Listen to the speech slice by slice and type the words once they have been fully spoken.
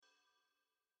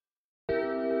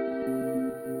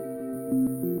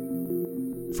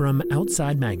From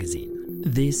Outside Magazine,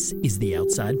 this is the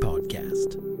Outside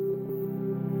Podcast.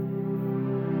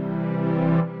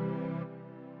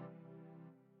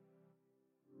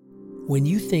 When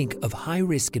you think of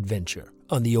high-risk adventure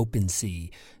on the open sea,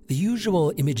 the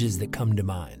usual images that come to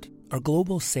mind are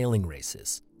global sailing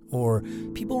races, or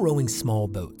people rowing small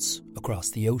boats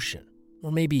across the ocean,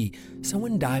 or maybe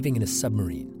someone diving in a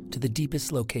submarine to the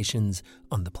deepest locations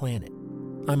on the planet.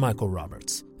 I'm Michael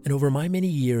Roberts, and over my many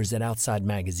years at Outside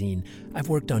Magazine, I've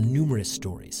worked on numerous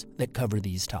stories that cover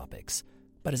these topics.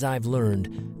 But as I've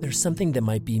learned, there's something that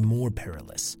might be more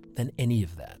perilous than any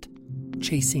of that: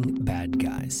 chasing bad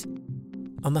guys.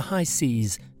 On the high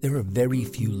seas, there are very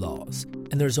few laws,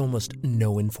 and there's almost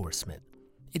no enforcement.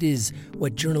 It is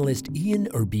what journalist Ian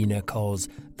Urbina calls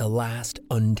the last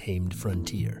untamed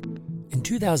frontier. In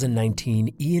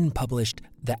 2019, Ian published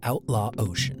The Outlaw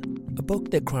Ocean, a book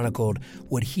that chronicled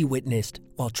what he witnessed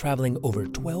while traveling over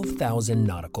 12,000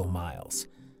 nautical miles.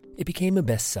 It became a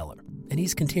bestseller, and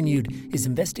he's continued his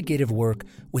investigative work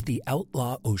with the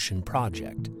Outlaw Ocean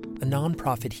Project, a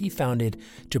nonprofit he founded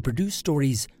to produce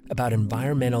stories about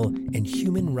environmental and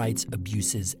human rights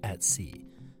abuses at sea.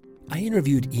 I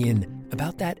interviewed Ian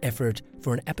about that effort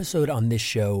for an episode on this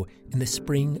show in the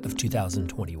spring of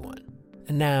 2021.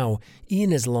 And now,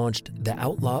 Ian has launched the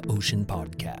Outlaw Ocean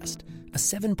Podcast, a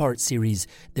 7-part series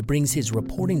that brings his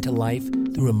reporting to life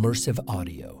through immersive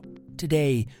audio.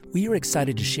 Today, we are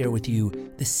excited to share with you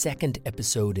the second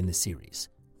episode in the series,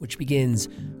 which begins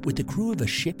with the crew of a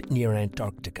ship near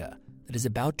Antarctica that is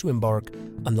about to embark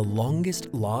on the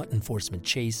longest law enforcement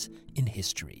chase in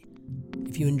history.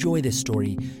 If you enjoy this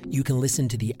story, you can listen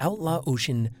to the Outlaw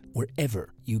Ocean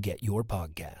wherever you get your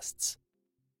podcasts.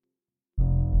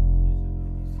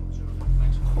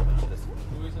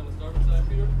 Buoys on the starboard side,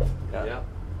 Peter? Yeah.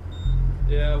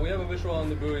 Yeah, we have a visual on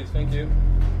the buoys, thank you.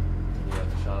 You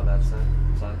have a shot of that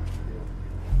sign?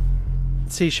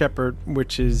 Sea Shepherd,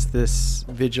 which is this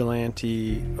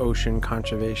vigilante ocean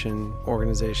conservation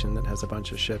organization that has a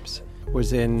bunch of ships,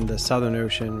 was in the Southern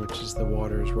Ocean, which is the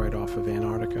waters right off of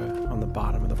Antarctica on the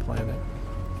bottom of the planet.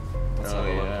 Oh,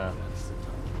 yeah.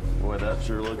 Boy, that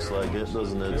sure looks like it,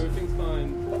 doesn't it? Everything's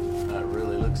fine. That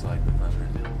really looks like the Thunder.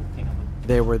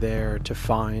 They were there to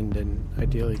find and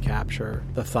ideally capture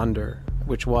the Thunder,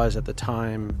 which was at the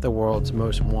time the world's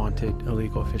most wanted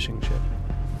illegal fishing ship.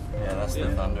 Yeah, that's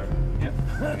the Thunder. Yep.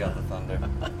 We got the Thunder.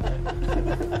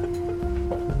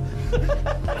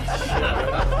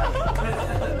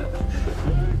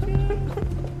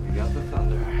 We got the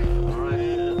Thunder. All right.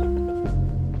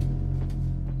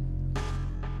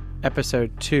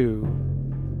 Episode 2,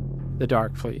 The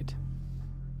Dark Fleet.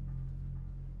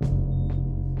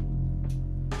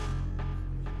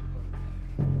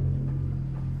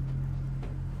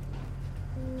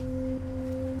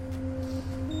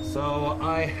 So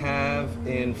I have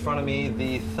in front of me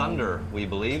the Thunder, we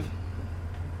believe.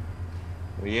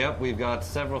 Yep, we've got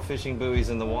several fishing buoys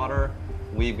in the water.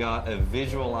 We've got a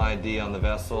visual ID on the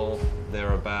vessel.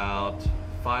 They're about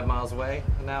 5 miles away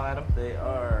now, Adam? They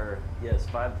are, yes,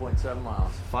 5.7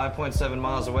 miles. 5.7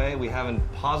 miles away. We haven't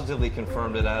positively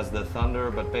confirmed it as the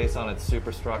Thunder, but based on its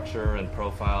superstructure and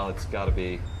profile, it's got to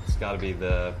be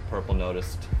the purple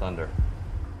noticed Thunder.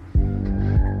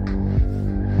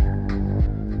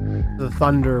 The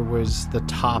Thunder was the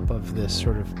top of this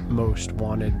sort of most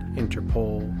wanted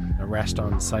Interpol arrest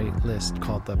on site list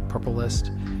called the Purple List.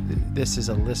 This is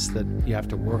a list that you have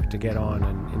to work to get on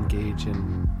and engage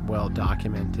in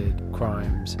well-documented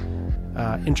crimes.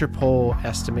 Interpol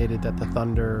estimated that the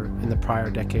Thunder in the prior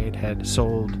decade had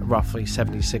sold roughly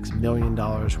 $76 million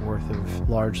worth of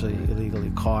largely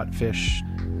illegally caught fish.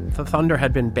 The Thunder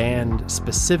had been banned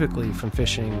specifically from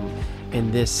fishing in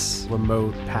this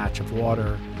remote patch of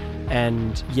water,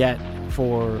 and yet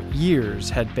for years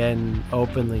had been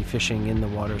openly fishing in the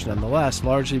waters nonetheless,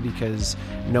 largely because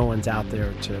no one's out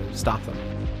there to stop them.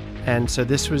 And so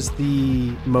this was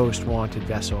the most wanted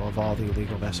vessel of all the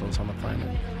illegal vessels on the planet.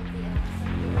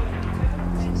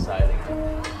 It's exciting.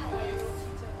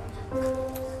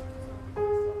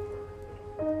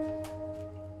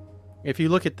 If you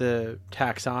look at the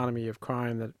taxonomy of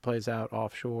crime that plays out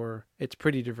offshore, it's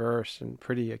pretty diverse and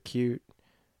pretty acute.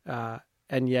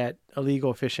 And yet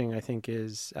illegal fishing, I think,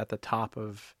 is at the top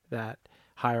of that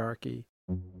hierarchy.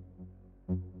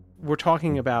 We're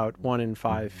talking about 1 in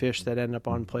 5 fish that end up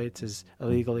on plates is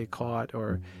illegally caught,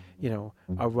 or,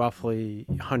 a roughly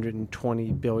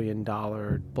 $120 billion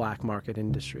black market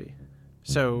industry.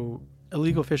 So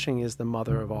illegal fishing is the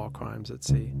mother of all crimes at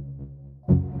sea.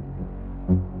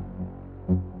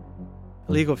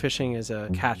 Illegal fishing is a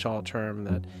catch-all term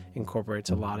that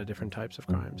incorporates a lot of different types of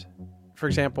crimes. For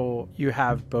example, you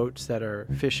have boats that are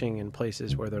fishing in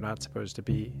places where they're not supposed to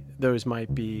be. Those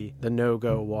might be the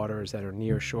no-go waters that are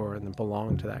near shore and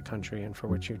belong to that country and for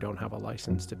which you don't have a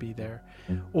license to be there.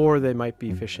 Or they might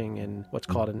be fishing in what's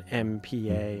called an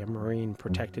MPA, a marine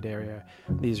protected area.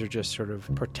 These are just sort of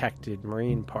protected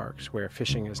marine parks where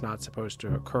fishing is not supposed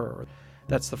to occur.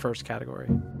 That's the first category.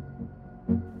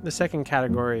 The second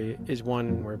category is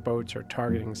one where boats are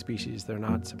targeting species they're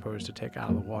not supposed to take out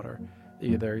of the water.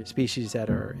 Either species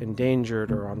that are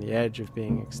endangered or on the edge of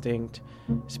being extinct,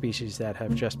 species that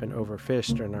have just been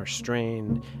overfished and are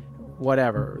strained,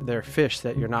 whatever. They're fish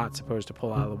that you're not supposed to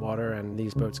pull out of the water, and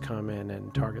these boats come in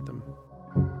and target them.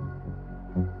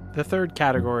 The third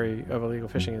category of illegal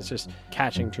fishing is just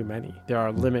catching too many. There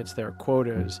are limits, there are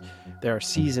quotas, there are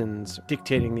seasons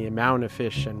dictating the amount of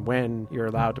fish and when you're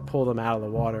allowed to pull them out of the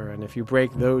water. And if you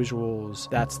break those rules,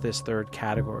 that's this third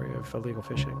category of illegal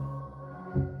fishing.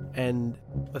 And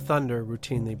the Thunder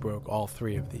routinely broke all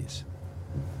three of these.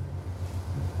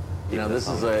 You know, this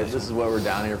is what we're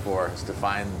down here for, is to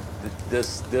find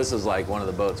this. This is like one of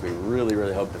the boats we really,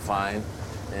 really hope to find.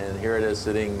 And here it is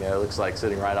sitting, looks like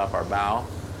sitting right off our bow.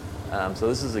 So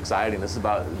this is exciting. This is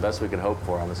about the best we could hope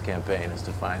for on this campaign, is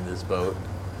to find this boat.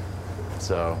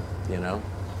 So, you know,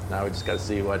 now we just got to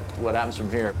see what happens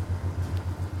from here.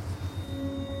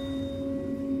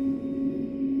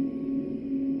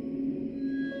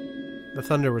 The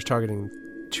Thunder was targeting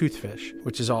toothfish,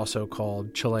 which is also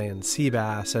called Chilean sea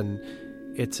bass, and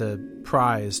it's a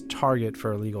prized target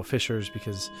for illegal fishers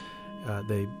because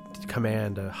they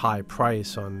command a high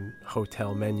price on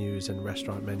hotel menus and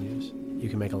restaurant menus. You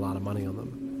can make a lot of money on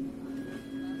them.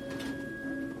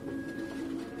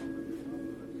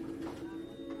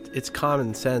 It's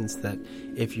common sense that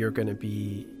if you're going to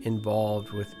be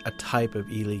involved with a type of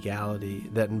illegality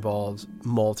that involves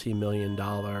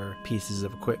multi-million-dollar pieces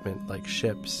of equipment like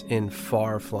ships in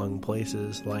far-flung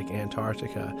places like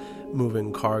Antarctica,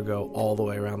 moving cargo all the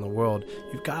way around the world,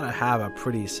 you've got to have a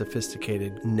pretty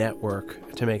sophisticated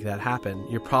network to make that happen.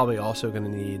 You're probably also going to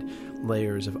need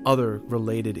layers of other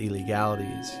related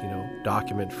illegalities, you know,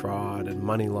 document fraud and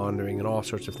money laundering and all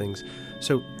sorts of things.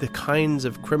 So the kinds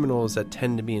of criminals that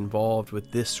tend to be involved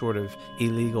with this sort of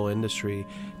illegal industry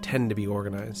tend to be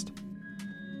organized.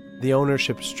 The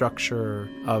ownership structure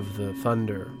of the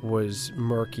Thunder was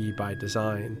murky by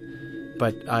design,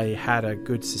 but I had a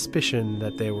good suspicion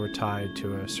that they were tied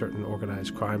to a certain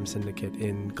organized crime syndicate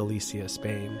in Galicia,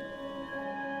 Spain.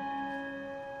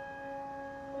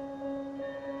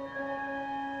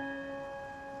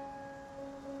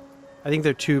 I think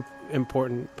there are two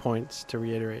important points to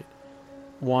reiterate.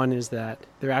 One is that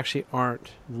there actually aren't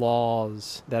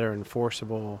laws that are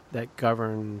enforceable that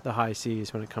govern the high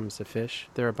seas when it comes to fish.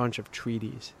 There are a bunch of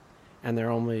treaties, and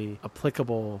they're only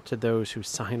applicable to those who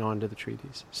sign on to the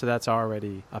treaties. So that's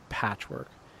already a patchwork.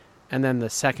 And then the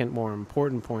second more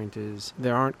important point is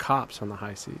there aren't cops on the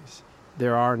high seas.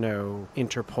 There are no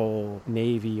Interpol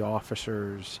Navy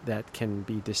officers that can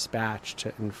be dispatched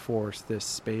to enforce this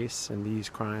space and these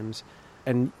crimes.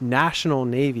 And national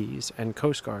navies and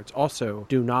coast guards also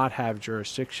do not have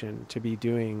jurisdiction to be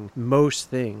doing most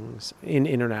things in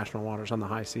international waters on the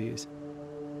high seas.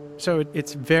 So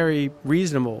it's very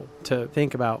reasonable to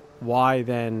think about why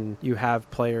then you have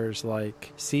players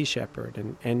like Sea Shepherd,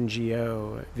 an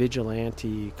NGO,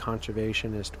 vigilante,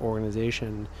 conservationist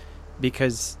organization,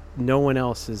 because no one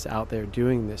else is out there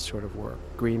doing this sort of work.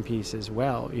 Greenpeace as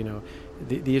well. You know,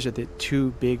 these are the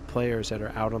two big players that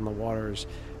are out on the waters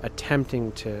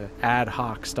attempting to ad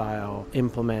hoc style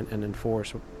implement and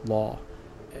enforce law,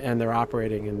 and they're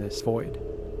operating in this void.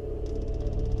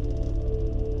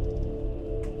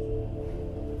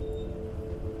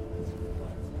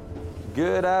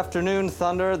 Good afternoon,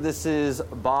 Thunder. This is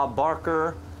Bob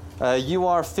Barker. You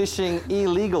are fishing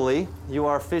illegally. You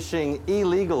are fishing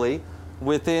illegally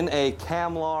within a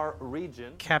CAMLAR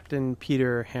region. Captain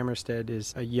Peter Hammerstedt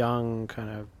is a young,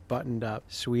 kind of buttoned-up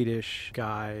Swedish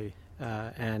guy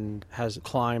and has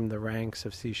climbed the ranks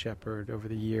of Sea Shepherd over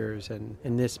the years. And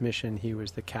in this mission, he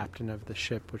was the captain of the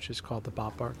ship, which is called the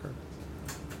Bob Barker.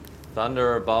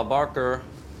 Thunder, Bob Barker,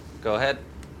 go ahead.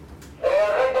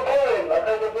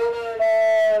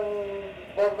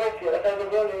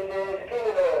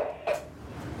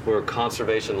 We're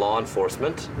conservation law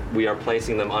enforcement. We are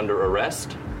placing them under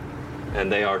arrest,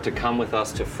 and they are to come with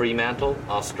us to Fremantle,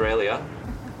 Australia.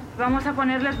 Vamos a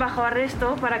ponerles bajo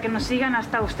arresto para que nos sigan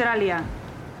hasta Australia.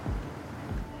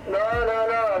 No,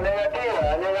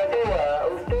 negativa.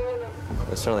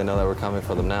 They certainly know that we're coming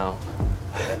for them now.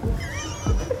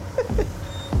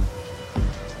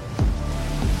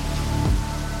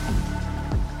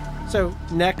 So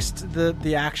next,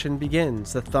 the action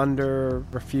begins. The Thunder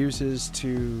refuses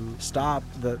to stop.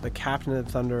 The captain of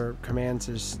the Thunder commands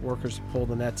his workers to pull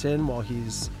the nets in while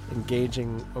he's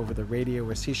engaging over the radio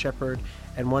with Sea Shepherd.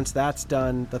 And once that's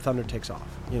done, the Thunder takes off,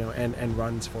 and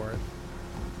runs for it.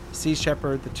 Sea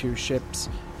Shepherd, the two ships,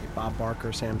 Bob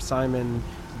Barker, Sam Simon,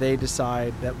 they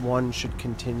decide that one should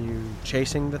continue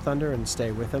chasing the Thunder and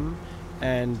stay with him,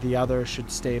 and the other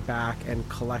should stay back and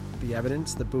collect the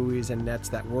evidence, the buoys and nets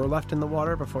that were left in the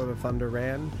water before the Thunder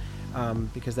ran,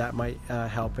 because that might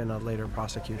help in a later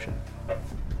prosecution.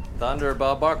 Thunder,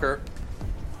 Bob Barker.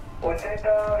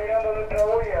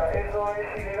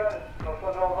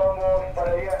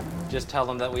 Just tell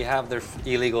them that we have their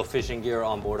illegal fishing gear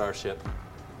on board our ship.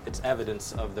 It's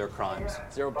evidence of their crimes.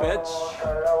 Zero pitch.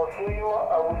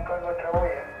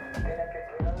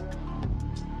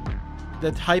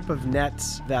 The type of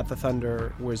nets that the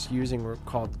Thunder was using were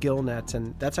called gill nets,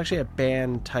 and that's actually a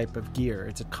banned type of gear.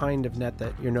 It's a kind of net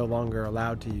that you're no longer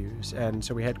allowed to use. And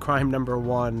so we had crime number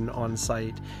one on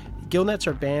site. Gill nets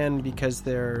are banned because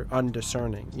they're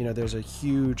undiscerning. There's a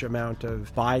huge amount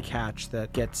of bycatch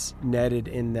that gets netted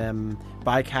in them.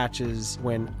 Bycatches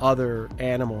when other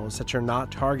animals that you're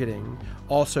not targeting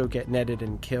also get netted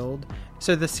and killed.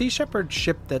 So the Sea Shepherd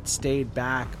ship that stayed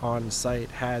back on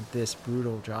site had this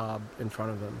brutal job in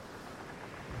front of them.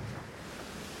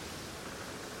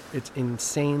 It's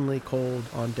insanely cold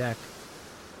on deck,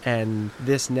 and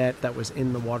this net that was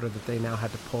in the water that they now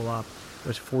had to pull up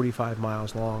was 45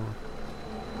 miles long.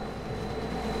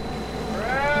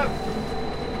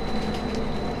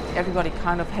 Everybody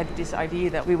kind of had this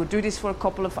idea that we would do this for a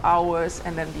couple of hours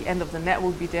and then the end of the net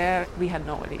would be there. We had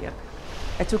no idea.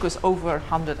 It took us over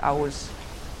 100 hours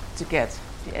to get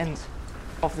the end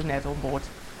of the net on board.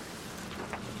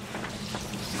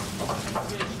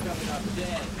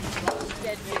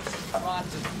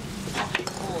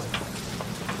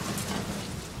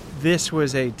 This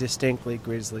was a distinctly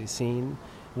grisly scene.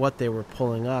 What they were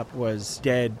pulling up was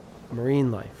dead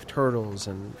marine life, turtles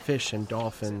and fish and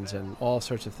dolphins and all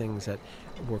sorts of things that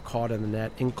were caught in the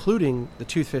net, including the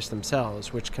toothfish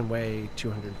themselves, which can weigh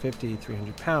 250,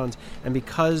 300 pounds. And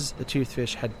because the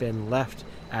toothfish had been left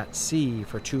at sea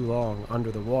for too long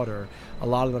under the water, a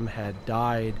lot of them had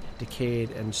died, decayed,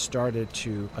 and started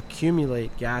to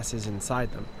accumulate gases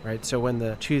inside them, right? So when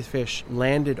the toothfish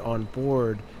landed on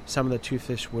board, some of the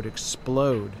toothfish would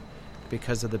explode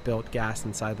because of the built gas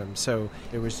inside them. So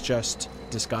it was just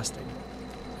disgusting.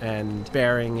 And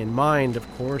bearing in mind, of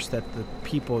course, that the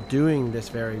people doing this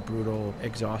very brutal,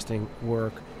 exhausting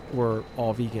work were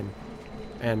all vegan.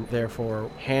 And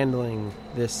therefore, handling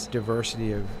this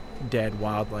diversity of dead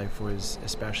wildlife was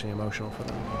especially emotional for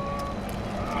them.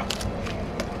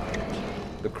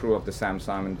 The crew of the Sam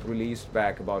Simon released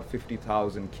back about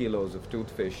 50,000 kilos of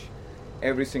toothfish.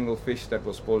 Every single fish that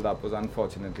was pulled up was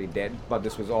unfortunately dead, but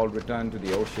this was all returned to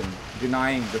the ocean,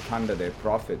 denying the Thunder their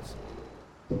profits.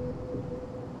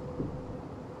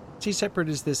 Sea Shepherd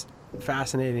is this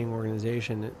fascinating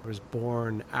organization. It was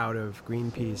born out of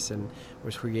Greenpeace and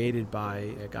was created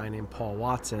by a guy named Paul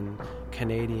Watson,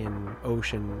 Canadian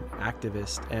ocean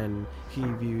activist, and he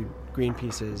viewed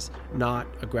Greenpeace as not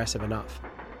aggressive enough.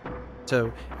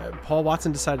 So Paul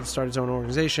Watson decided to start his own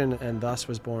organization, and thus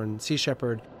was born Sea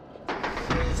Shepherd.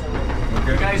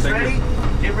 Okay. You guys ready?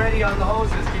 Get ready on the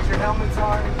hoses. Get your helmets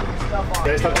on and put your stuff on.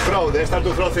 They start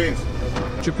to throw things.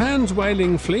 Japan's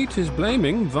whaling fleet is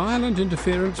blaming violent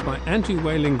interference by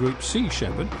anti-whaling group Sea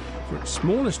Shepherd for its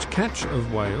smallest catch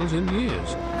of whales in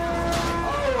years.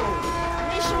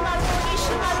 Nishimaru,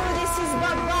 this is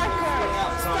Bob Barker.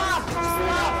 Stop!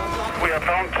 We have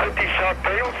found 30 shark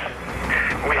tails.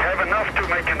 We have enough to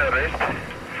make an arrest.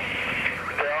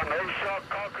 There are no shark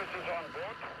carcasses on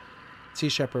board. Sea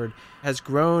Shepherd has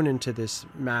grown into this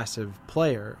massive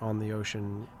player on the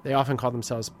ocean. They often call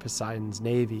themselves Poseidon's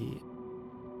Navy.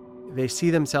 They see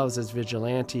themselves as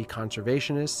vigilante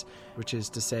conservationists, which is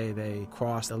to say they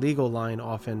cross the legal line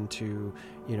often to,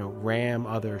 ram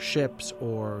other ships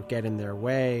or get in their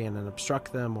way and then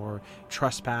obstruct them or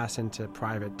trespass into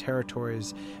private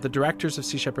territories. The directors of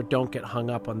Sea Shepherd don't get hung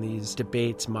up on these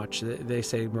debates much. They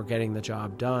say we're getting the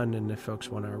job done, and if folks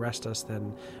want to arrest us,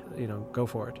 then, go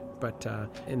for it. But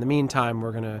in the meantime,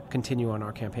 we're going to continue on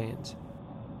our campaigns.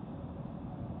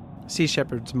 Sea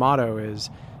Shepherd's motto is,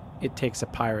 "It takes a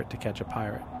pirate to catch a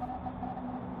pirate."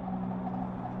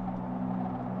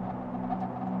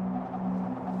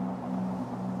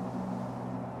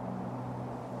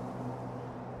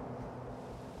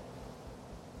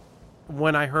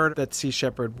 When I heard that Sea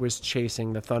Shepherd was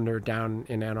chasing the Thunder down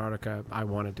in Antarctica, I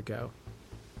wanted to go.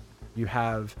 You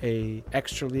have a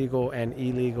extra-legal and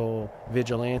illegal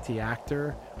vigilante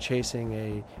actor chasing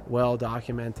a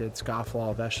well-documented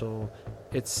scofflaw vessel.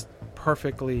 It's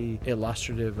perfectly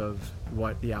illustrative of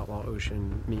what the outlaw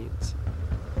ocean means.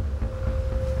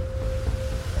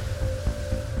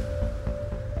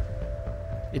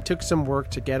 It took some work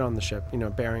to get on the ship,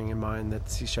 bearing in mind that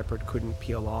Sea Shepherd couldn't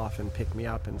peel off and pick me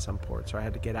up in some port, so I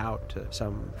had to get out to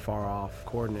some far-off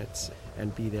coordinates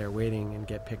and be there waiting and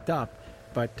get picked up.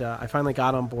 But I finally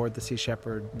got on board the Sea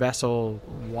Shepherd vessel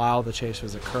while the chase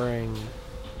was occurring.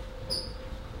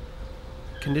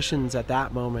 Conditions at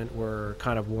that moment were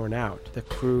kind of worn out. The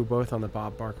crew, both on the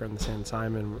Bob Barker and the San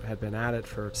Simon, had been at it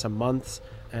for some months,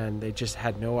 and they just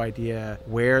had no idea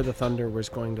where the Thunder was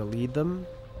going to lead them.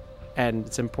 And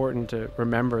it's important to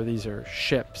remember these are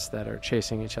ships that are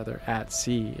chasing each other at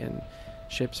sea, and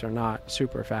ships are not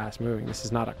super fast moving. This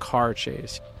is not a car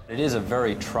chase. It is a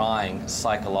very trying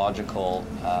psychological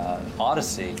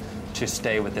odyssey to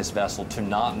stay with this vessel, to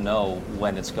not know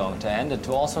when it's going to end, and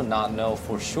to also not know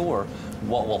for sure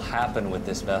what will happen with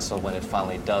this vessel when it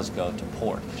finally does go to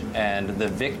port. And the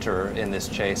victor in this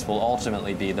chase will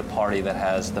ultimately be the party that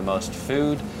has the most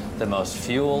food, the most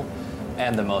fuel,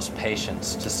 and the most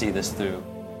patience to see this through.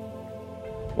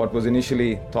 What was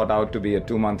initially thought out to be a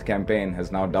 2-month campaign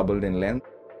has now doubled in length.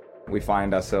 We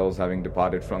find ourselves having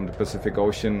departed from the Pacific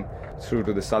Ocean through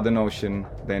to the Southern Ocean,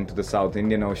 then to the South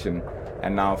Indian Ocean,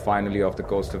 and now finally off the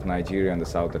coast of Nigeria and the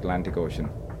South Atlantic Ocean.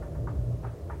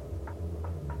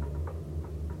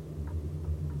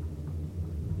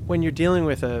 When you're dealing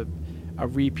with a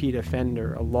repeat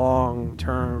offender, a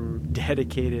long-term,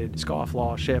 dedicated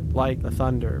scofflaw ship like the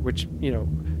Thunder, which,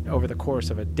 over the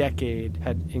course of a decade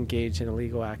had engaged in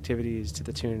illegal activities to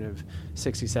the tune of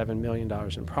 $67 million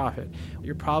in profit,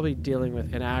 you're probably dealing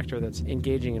with an actor that's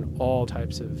engaging in all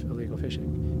types of illegal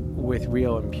fishing with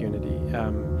real impunity.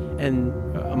 And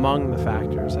among the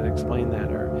factors that explain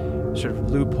that are sort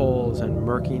of loopholes and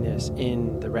murkiness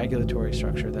in the regulatory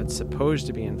structure that's supposed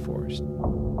to be enforced.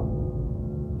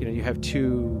 You have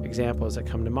two examples that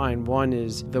come to mind. One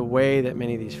is the way that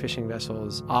many of these fishing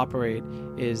vessels operate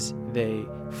is they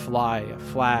fly a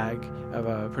flag of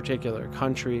a particular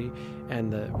country,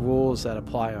 and the rules that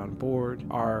apply on board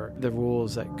are the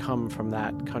rules that come from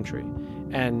that country.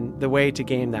 And the way to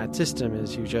game that system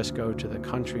is you just go to the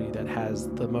country that has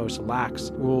the most lax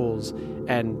rules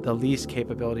and the least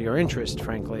capability or interest,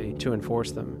 frankly, to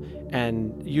enforce them.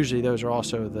 And usually those are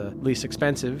also the least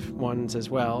expensive ones as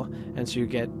well, and so you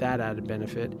get that added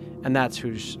benefit, and that's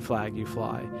whose flag you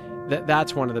fly.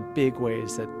 That's one of the big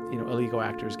ways that illegal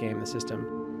actors game the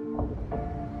system.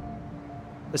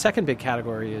 The second big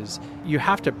category is you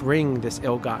have to bring this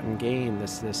ill-gotten gain,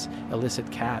 this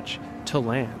illicit catch, to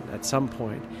land at some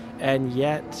point. And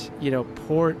yet,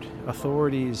 port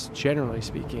authorities, generally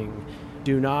speaking,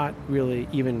 do not really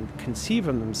even conceive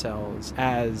of themselves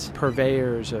as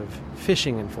purveyors of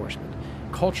fishing enforcement.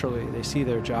 Culturally, they see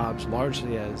their jobs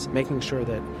largely as making sure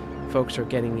that folks are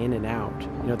getting in and out.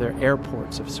 They're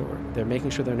airports of sort. They're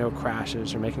making sure there are no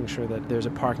crashes, or making sure that there's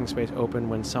a parking space open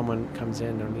when someone comes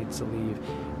in or needs to leave.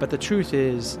 But the truth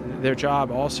is, their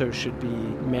job also should be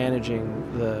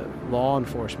managing the law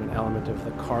enforcement element of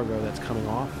the cargo that's coming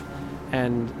off.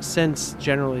 And since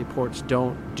generally ports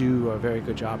don't do a very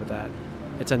good job at that,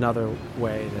 it's another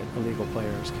way that illegal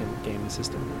players can game the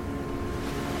system.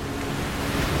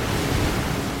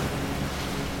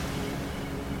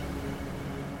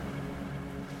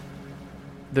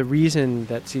 The reason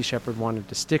that Sea Shepherd wanted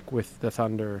to stick with the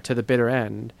Thunder to the bitter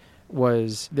end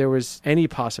was there was any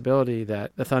possibility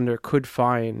that the Thunder could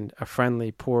find a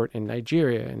friendly port in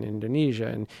Nigeria and Indonesia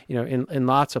and, in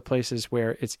lots of places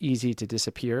where it's easy to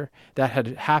disappear. That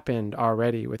had happened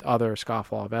already with other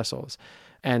scofflaw vessels.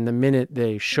 And the minute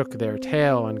they shook their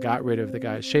tail and got rid of the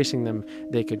guys chasing them,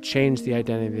 they could change the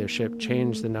identity of their ship,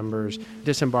 change the numbers,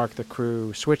 disembark the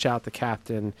crew, switch out the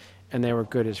captain, and they were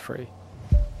good as free.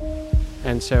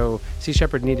 And so Sea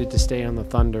Shepherd needed to stay on the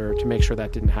Thunder to make sure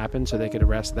that didn't happen, so they could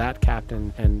arrest that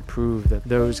captain and prove that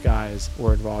those guys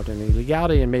were involved in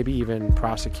illegality, and maybe even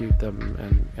prosecute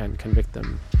them and convict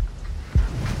them.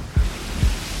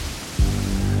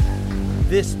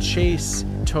 This chase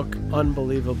took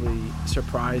unbelievably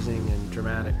surprising and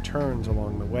dramatic turns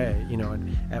along the way.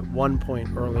 At one point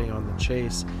early on the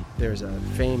chase, there's a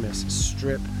famous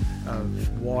strip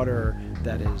of water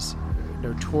that is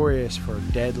notorious for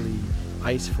deadly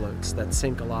ice floats that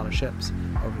sink a lot of ships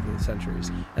over the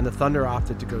centuries. And the Thunder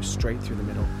opted to go straight through the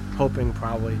middle, hoping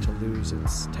probably to lose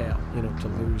its tail, to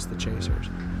lose the chasers.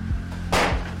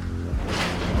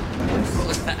 What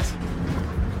was that?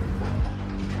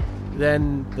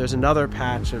 Then there's another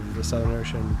patch of the Southern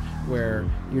Ocean where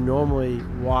you normally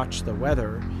watch the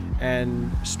weather,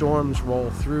 and storms roll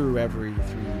through every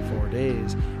 3-4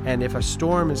 days. And if a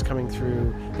storm is coming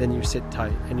through, then you sit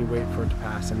tight and you wait for it to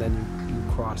pass, and then you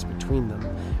cross between them.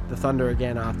 The Thunder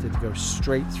again opted to go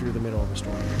straight through the middle of the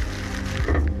storm.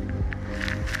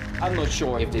 I'm not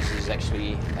sure if this is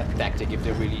actually a tactic, if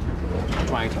they're really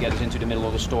trying to get us into the middle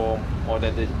of the storm, or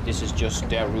that this is just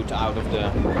their route out of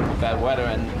the bad weather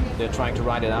and they're trying to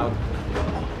ride it out.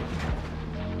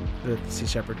 The Sea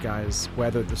Shepherd guys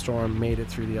weathered the storm, made it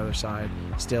through the other side,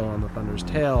 still on the Thunder's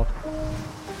tail.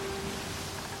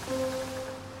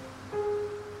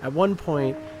 At one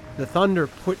point, the Thunder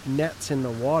put nets in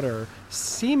the water,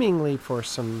 seemingly for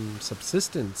some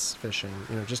subsistence fishing,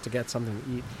 just to get something to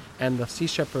eat. And the Sea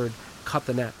Shepherd cut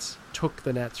the nets, took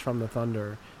the nets from the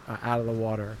Thunder out of the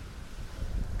water.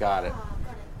 Got it.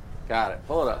 Got it.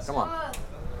 Pull it up. Come on.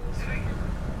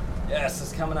 Yes,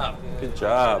 it's coming up. Good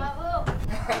job.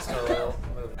 Just a little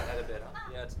move ahead a bit.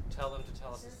 Yeah, tell them to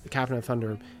tell us. The captain of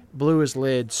Thunder blew his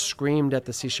lid, screamed at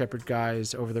the Sea Shepherd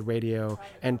guys over the radio,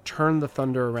 and turned the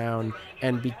Thunder around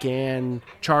and began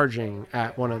charging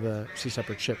at one of the Sea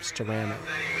Shepherd ships to ram it.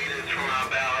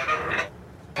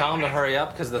 Tell them to hurry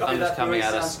up because the Thunder's coming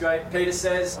at us. Sounds great. Peter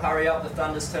says, hurry up, the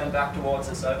Thunder's turned back towards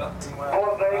us, over.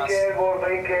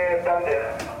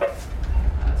 Thunder.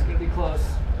 It's going to be close.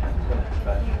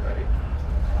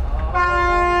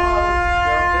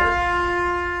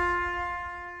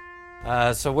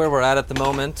 So where we're at the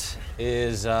moment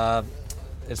is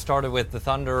it started with the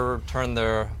Thunder turned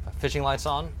their fishing lights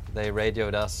on. They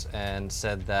radioed us and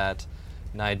said that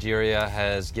Nigeria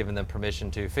has given them permission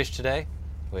to fish today,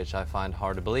 which I find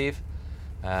hard to believe.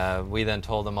 We then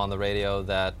told them on the radio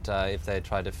that if they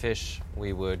tried to fish,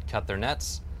 we would cut their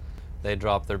nets. They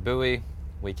dropped their buoy.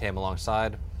 We came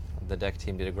alongside. The deck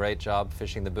team did a great job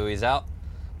fishing the buoys out.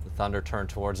 The Thunder turned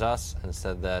towards us and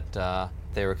said that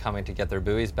they were coming to get their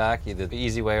buoys back, either the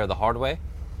easy way or the hard way.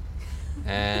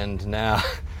 And now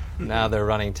they're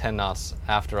running 10 knots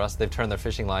after us. They've turned their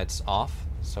fishing lights off,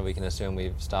 so we can assume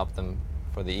we've stopped them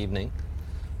for the evening.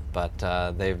 But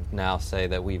they now say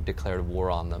that we've declared war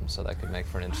on them, so that could make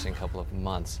for an interesting couple of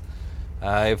months.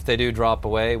 If they do drop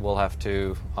away, we'll have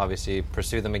to obviously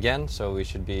pursue them again, so we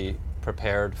should be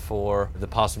prepared for the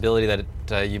possibility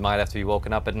that you might have to be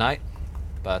woken up at night.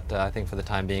 But I think for the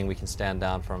time being, we can stand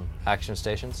down from action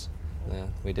stations.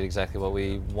 We did exactly what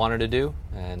we wanted to do,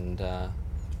 and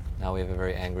now we have a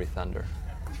very angry Thunder.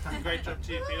 Great job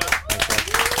to you, Peter.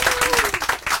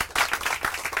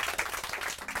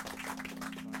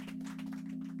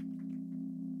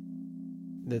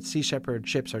 The Sea Shepherd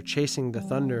ships are chasing the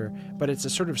Thunder, but it's a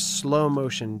sort of slow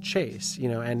motion chase,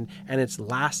 and it's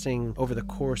lasting over the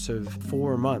course of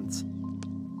 4 months.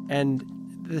 And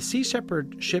the Sea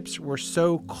Shepherd ships were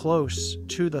so close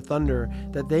to the Thunder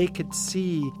that they could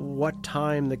see what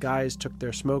time the guys took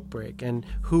their smoke break and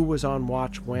who was on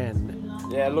watch when.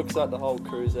 Yeah, it looks like the whole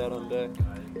crew's out on deck.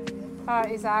 Oh,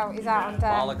 he's out on deck.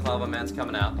 Balaclava man's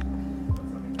coming out.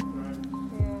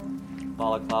 Yeah.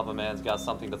 Balaclava man's got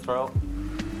something to throw.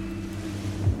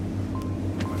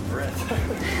 My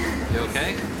breath. You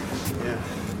okay? Yeah.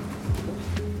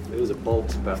 It was a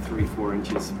bolt about 3-4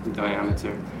 inches in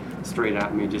diameter. Straight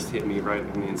at me, just hit me right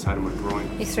on the inside of my groin.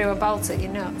 He threw a bolt at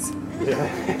your nuts. Yeah.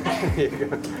 There you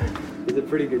go. He's a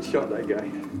pretty good shot, that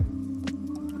guy.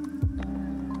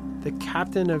 The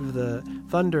captain of the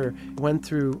Thunder went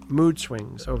through mood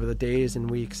swings over the days and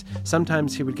weeks.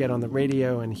 Sometimes he would get on the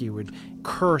radio and he would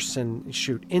curse and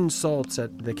shoot insults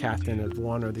at the captain of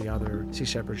one or the other Sea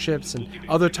Shepherd ships. And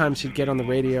other times he'd get on the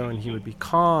radio and he would be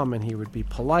calm and he would be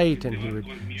polite and he would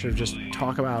sort of just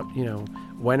talk about,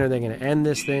 when are they going to end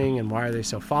this thing and why are they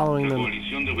still following them?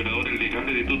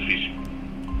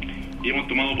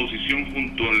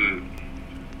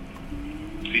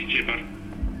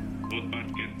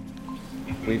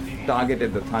 We've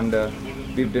targeted the Thunder.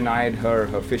 We've denied her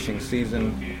fishing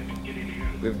season.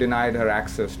 We've denied her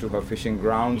access to her fishing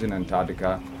grounds in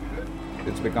Antarctica.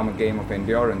 It's become a game of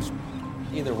endurance.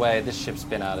 Either way, this ship's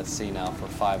been out at sea now for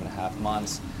 5.5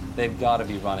 months. They've got to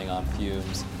be running on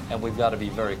fumes, and we've got to be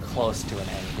very close to an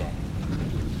end game.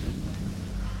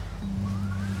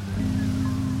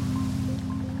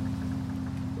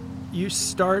 You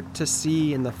start to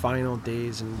see in the final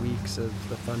days and weeks of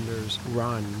the Thunder's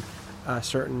run a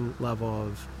certain level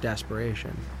of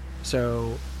desperation.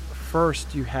 So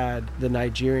first you had the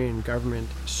Nigerian government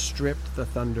stripped the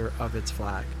Thunder of its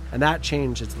flag, and that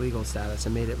changed its legal status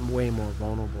and made it way more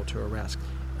vulnerable to arrest.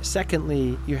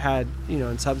 Secondly, you had,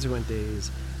 in subsequent days,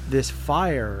 this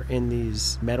fire in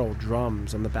these metal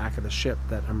drums on the back of the ship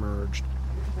that emerged.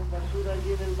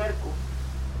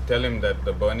 Tell him that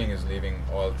the burning is leaving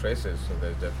all traces, so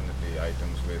there's definitely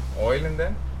items with oil in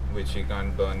them, which you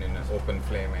can't burn in an open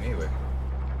flame anyway.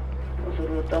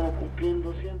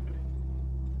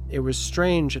 It was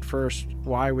strange at first.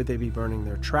 Why would they be burning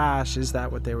their trash? Is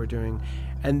that what they were doing?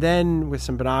 And then with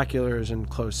some binoculars and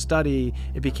close study,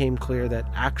 it became clear that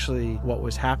actually what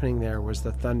was happening there was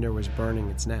the Thunder was burning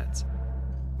its nets.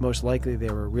 Most likely they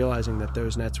were realizing that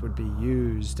those nets would be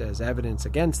used as evidence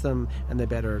against them, and they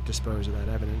better dispose of that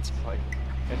evidence.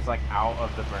 It's like out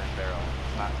of the burnt barrel.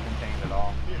 It's not contained at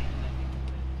all.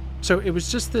 So it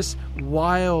was just this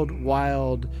wild,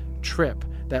 wild trip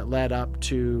that led up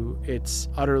to its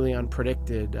utterly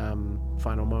unpredicted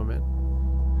final moment.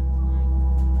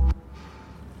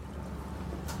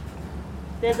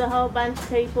 There's a whole bunch of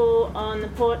people on the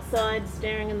port side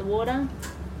staring in the water.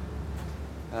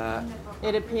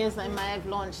 It appears they may have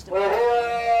launched a... He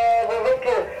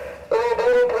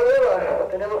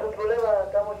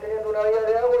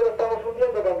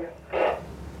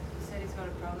said he's got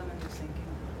a problem and they're sinking.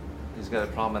 He's got a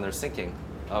problem and they're sinking.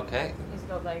 Okay. He's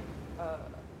got like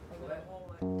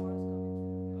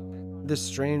This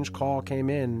strange call came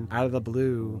in out of the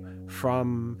blue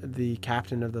from the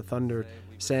captain of the Thunder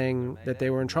saying that they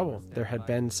were in trouble. There had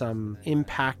been some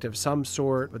impact of some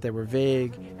sort, but they were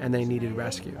vague and they needed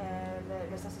rescue.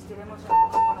 That's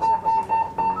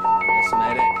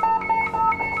Mayday.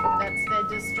 That's their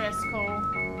distress call.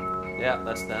 Yeah,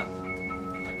 that's them.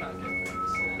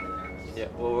 Yeah,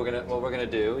 what we're gonna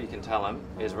do, you can tell him,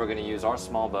 is we're gonna use our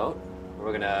small boat.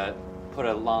 We're gonna put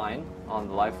a line on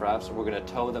the life rafts. We're gonna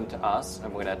tow them to us,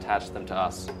 and we're gonna attach them to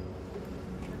us.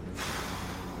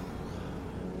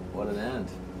 What an end.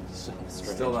 So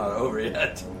strange. Still not over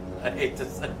yet. I hate to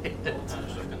say it.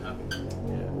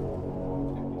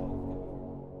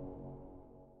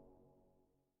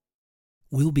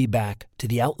 We'll be back to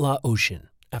the outlaw ocean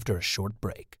after a short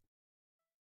break.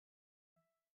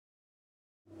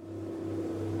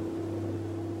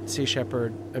 Sea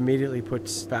Shepherd immediately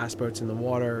puts fast boats in the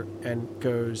water and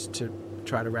goes to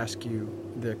try to rescue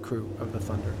the crew of the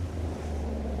Thunder.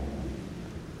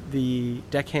 The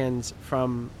deckhands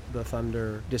from the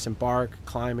Thunder disembark,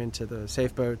 climb into the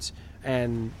safe boats,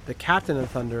 and the captain of the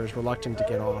Thunder is reluctant to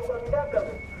get off.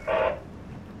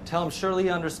 Tell him surely he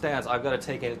understands I've got to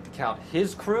take into account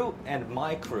his crew and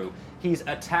my crew. He's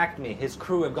attacked me. His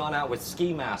crew have gone out with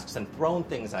ski masks and thrown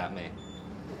things at me.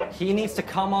 He needs to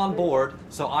come on board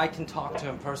so I can talk to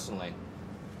him personally.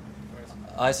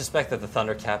 I suspect that the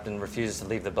Thunder captain refuses to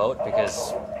leave the boat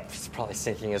because he's probably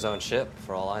sinking his own ship,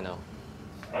 for all I know.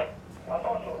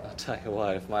 I'll tell you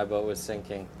what, if my boat was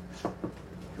sinking,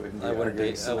 I wouldn't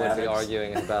be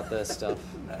arguing about this stuff.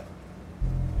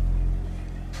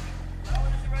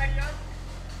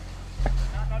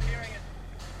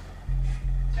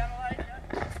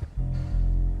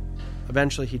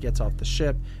 Eventually he gets off the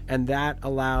ship, and that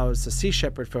allows the Sea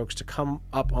Shepherd folks to come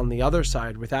up on the other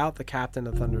side without the captain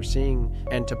of Thunder seeing,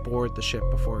 and to board the ship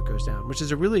before it goes down, which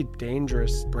is a really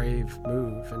dangerous, brave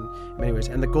move in many ways.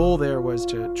 And the goal there was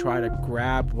to try to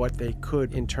grab what they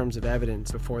could in terms of evidence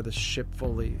before the ship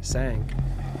fully sank.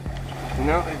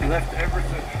 No, they left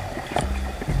everything.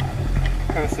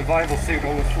 Kind of survival suit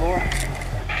on the floor.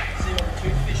 See all the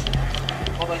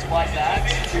toothfish? All those white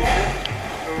bags?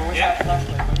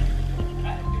 Yeah.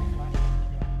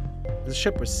 The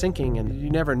ship was sinking, and you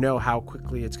never know how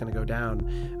quickly it's going to go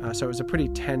down. So it was a pretty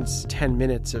tense 10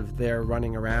 minutes of their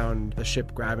running around the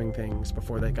ship grabbing things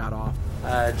before they got off.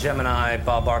 Gemini,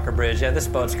 Bob Barker Bridge. Yeah, this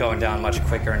boat's going down much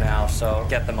quicker now, so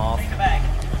get them off. Take it back.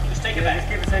 Just take it back. Just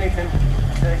give us anything.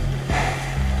 Okay.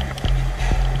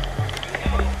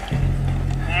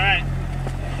 All right.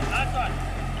 Last one.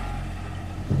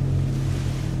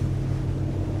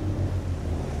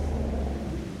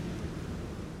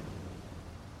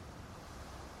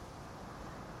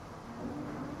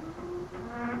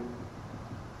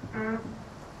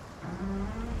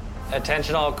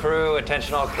 Attention all crew,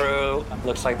 attention all crew.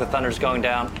 Looks like the Thunder's going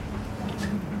down.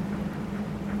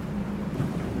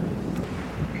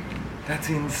 That's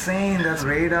insane. That's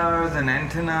radars and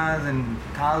antennas and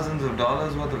thousands of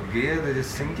dollars worth of gear. They're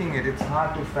just sinking it. It's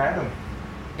hard to fathom.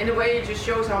 In a way, it just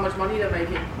shows how much money they're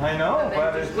making. I know, And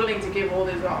but they're just willing to give all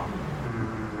this up.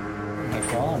 My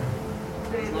God.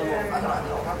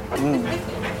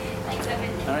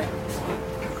 All right.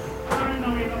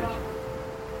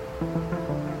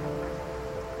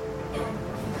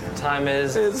 Time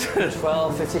is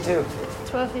 12:52.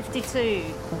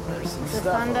 12:52. The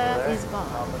Thunder is gone.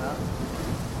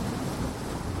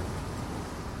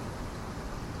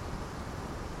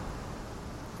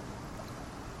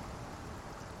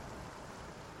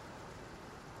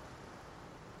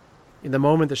 In the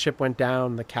moment the ship went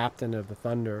down, the captain of the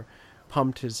Thunder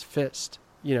pumped his fist,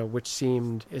 which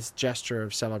seemed his gesture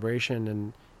of celebration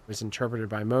and was interpreted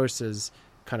by most as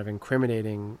kind of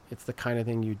incriminating. It's the kind of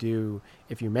thing you do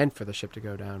if you meant for the ship to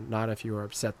go down, not if you were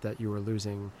upset that you were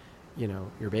losing,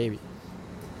 your baby.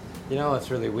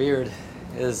 What's really weird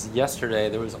is yesterday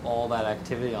there was all that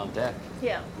activity on deck.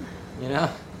 Yeah.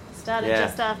 Started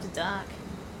just after dark.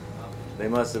 They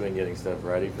must have been getting stuff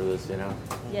ready for this,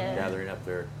 Yeah. gathering up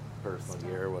their personal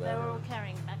gear or They whatever. were all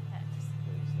carrying backpacks.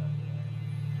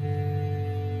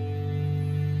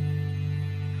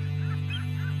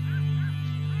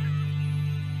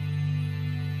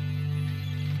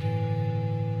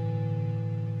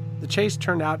 The chase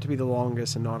turned out to be the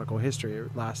longest in nautical history.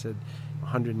 It lasted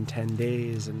 110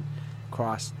 days and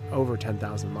crossed over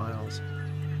 10,000 miles.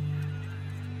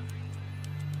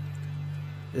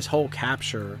 This whole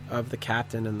capture of the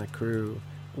captain and the crew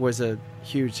was a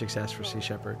huge success for Sea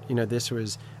Shepherd. This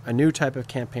was a new type of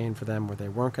campaign for them where they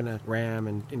weren't going to ram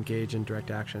and engage in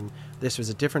direct action. This was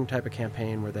a different type of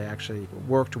campaign where they actually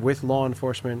worked with law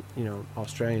enforcement,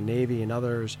 Australian Navy and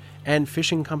others, and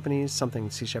fishing companies, something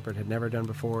Sea Shepherd had never done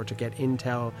before, to get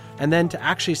intel, and then to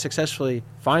actually successfully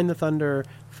find the Thunder,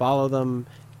 follow them,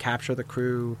 capture the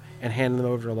crew, and hand them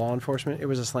over to law enforcement. It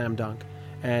was a slam dunk.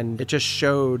 And it just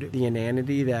showed the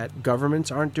inanity that governments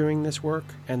aren't doing this work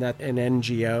and that an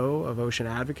NGO of ocean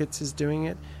advocates is doing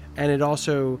it. And it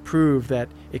also proved that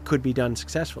it could be done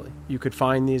successfully. You could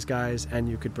find these guys and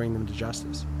you could bring them to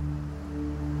justice.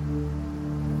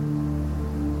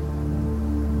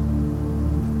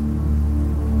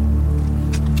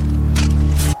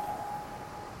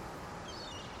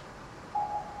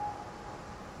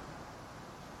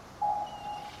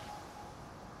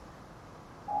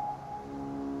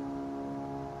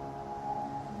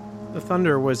 The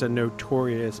Thunder was a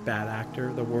notorious bad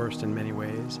actor, the worst in many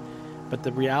ways. But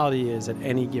the reality is, at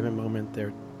any given moment, there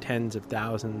are tens of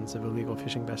thousands of illegal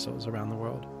fishing vessels around the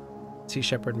world. Sea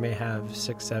Shepherd may have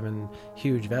 6, 7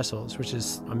 huge vessels, which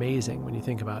is amazing when you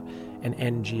think about an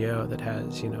NGO that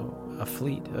has, a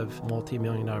fleet of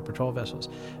multi-million-dollar patrol vessels.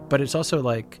 But it's also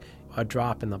like a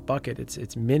drop in the bucket.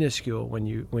 It's minuscule when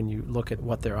you look at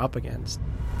what they're up against.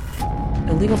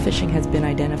 Illegal fishing has been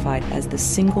identified as the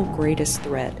single greatest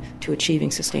threat to achieving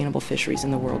sustainable fisheries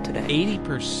in the world today.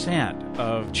 80%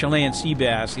 of Chilean sea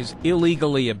bass is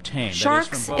illegally obtained.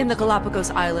 Sharks in the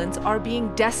Galapagos Islands are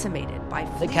being decimated by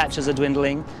the catches are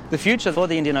dwindling. The future for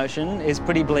the Indian Ocean is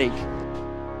pretty bleak.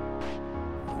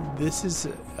 This is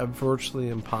a virtually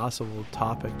impossible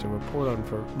topic to report on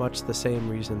for much the same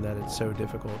reason that it's so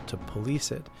difficult to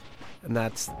police it. And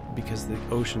that's because the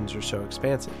oceans are so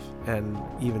expansive, and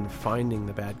even finding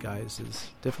the bad guys is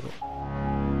difficult.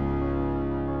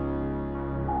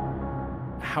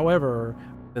 However,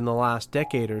 in the last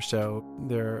decade or so,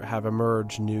 there have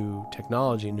emerged new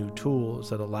technology, new tools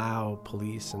that allow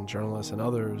police and journalists and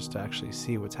others to actually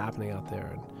see what's happening out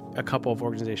there. And a couple of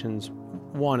organizations,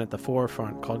 one at the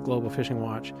forefront called Global Fishing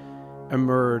Watch,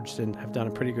 emerged and have done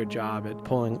a pretty good job at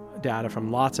pulling data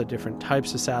from lots of different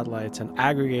types of satellites and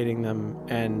aggregating them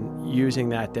and using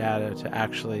that data to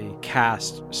actually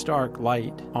cast stark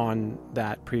light on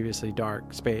that previously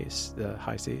dark space, the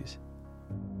high seas.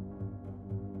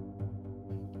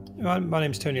 My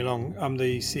name's Tony Long. I'm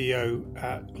the CEO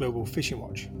at Global Fishing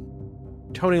Watch.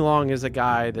 Tony Long is a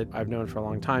guy that I've known for a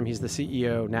long time. He's the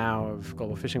CEO now of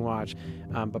Global Fishing Watch.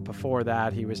 But before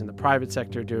that, he was in the private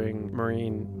sector doing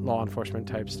marine law enforcement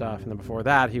type stuff. And then before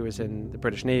that, he was in the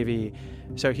British Navy.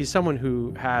 So he's someone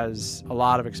who has a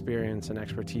lot of experience and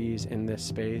expertise in this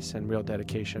space and real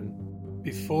dedication.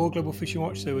 Before Global Fishing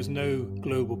Watch, there was no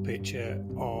global picture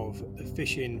of the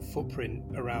fishing footprint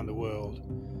around the world.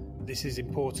 This is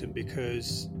important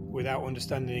because without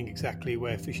understanding exactly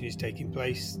where fishing is taking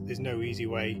place, there's no easy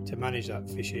way to manage that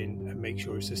fishing and make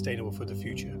sure it's sustainable for the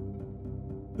future.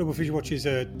 Global Fishing Watch is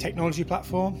a technology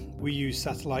platform. We use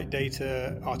satellite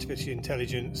data, artificial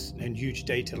intelligence, and huge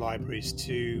data libraries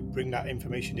to bring that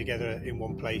information together in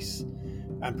one place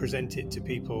and present it to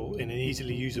people in an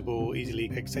easily usable,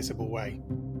 easily accessible way.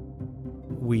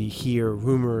 We hear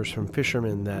rumors from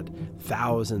fishermen that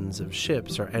thousands of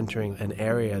ships are entering an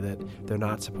area that they're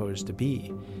not supposed to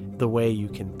be. The way you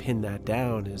can pin that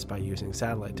down is by using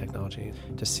satellite technology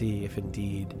to see if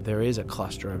indeed there is a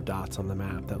cluster of dots on the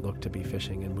map that look to be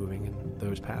fishing and moving in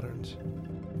those patterns.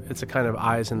 It's a kind of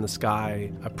eyes in the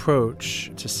sky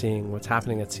approach to seeing what's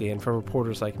happening at sea, and for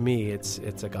reporters like me, it's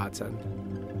a godsend.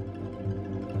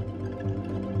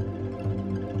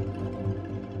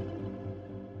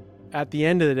 At the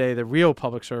end of the day, the real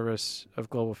public service of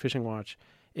Global Fishing Watch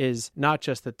is not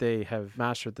just that they have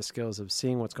mastered the skills of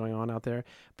seeing what's going on out there,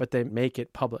 but they make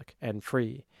it public and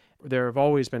free. There have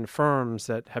always been firms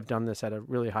that have done this at a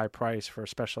really high price for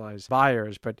specialized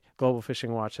buyers, but Global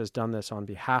Fishing Watch has done this on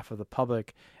behalf of the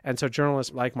public. And so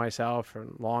journalists like myself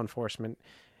and law enforcement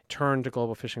turn to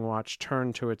Global Fishing Watch,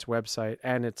 turn to its website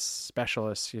and its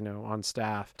specialists, on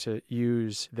staff to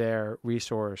use their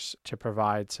resource to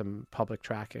provide some public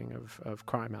tracking of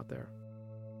crime out there.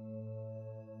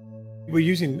 We're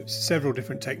using several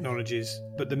different technologies,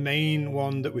 but the main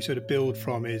one that we sort of build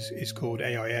from is called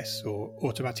AIS, or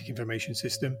Automatic Information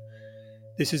System.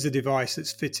 This is a device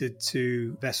that's fitted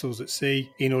to vessels at sea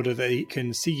in order that they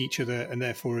can see each other and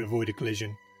therefore avoid a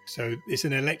collision. So it's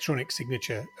an electronic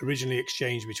signature originally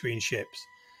exchanged between ships,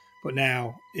 but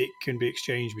now it can be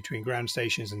exchanged between ground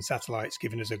stations and satellites,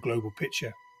 giving us a global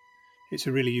picture. It's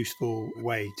a really useful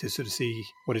way to sort of see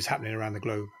what is happening around the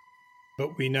globe.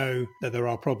 But we know that there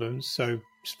are problems, so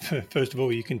first of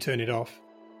all, you can turn it off.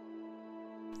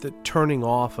 The turning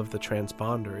off of the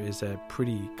transponder is a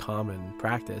pretty common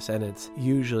practice, and it's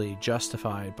usually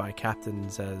justified by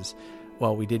captains as,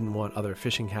 well, we didn't want other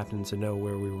fishing captains to know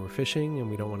where we were fishing, and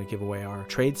we don't want to give away our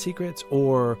trade secrets,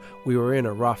 or we were in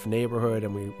a rough neighborhood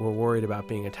and we were worried about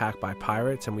being attacked by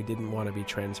pirates, and we didn't want to be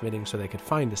transmitting so they could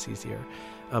find us easier.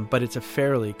 But it's a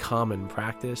fairly common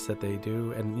practice that they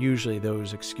do, and usually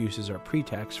those excuses are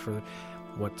pretext for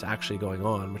what's actually going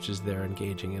on, which is they're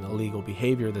engaging in illegal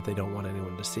behavior that they don't want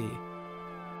anyone to see.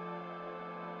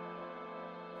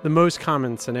 The most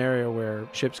common scenario where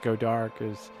ships go dark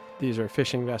is these are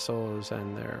fishing vessels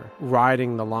and they're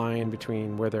riding the line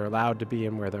between where they're allowed to be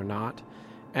and where they're not.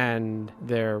 And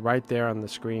they're right there on the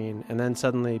screen, and then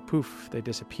suddenly, poof, they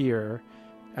disappear.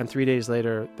 And 3 days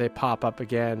later, they pop up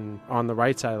again on the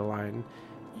right side of the line.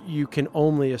 You can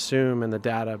only assume, and the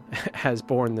data has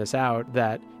borne this out,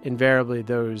 that invariably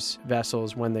those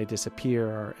vessels, when they disappear,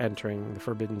 are entering the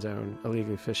forbidden zone,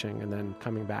 illegally fishing, and then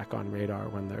coming back on radar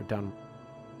when they're done.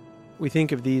 We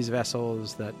think of these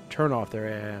vessels that turn off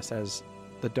their AIS as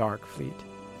the dark fleet.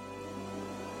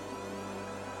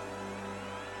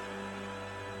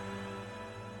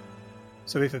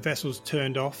 So if a vessel's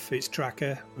turned off its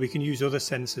tracker, we can use other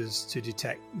sensors to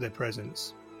detect their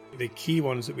presence. The key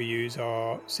ones that we use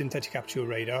are synthetic aperture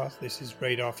radar. This is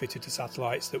radar fitted to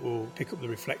satellites that will pick up the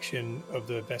reflection of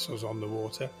the vessels on the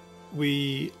water.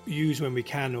 We use, when we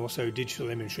can, also digital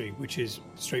imagery, which is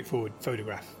straightforward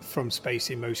photograph from space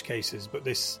in most cases, but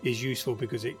this is useful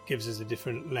because it gives us a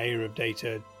different layer of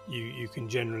data. You can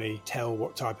generally tell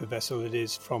what type of vessel it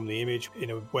is from the image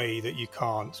in a way that you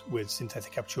can't with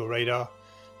synthetic aperture radar.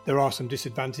 There are some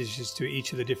disadvantages to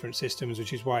each of the different systems,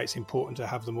 which is why it's important to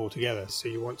have them all together, so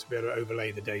you want to be able to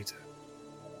overlay the data.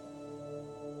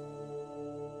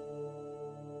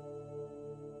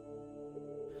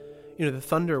 The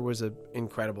Thunder was an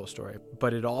incredible story,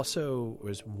 but it also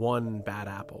was one bad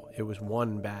apple. It was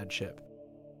one bad ship.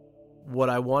 What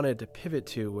I wanted to pivot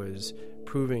to was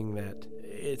proving that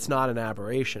it's not an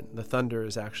aberration. The Thunder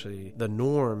is actually the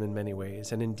norm in many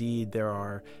ways, and indeed there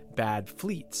are bad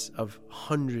fleets of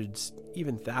hundreds,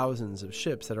 even thousands of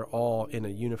ships that are all in a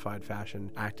unified fashion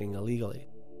acting illegally.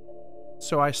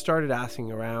 So I started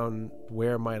asking around,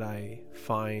 where might I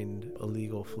find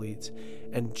illegal fleets?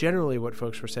 And generally what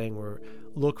folks were saying were,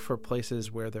 look for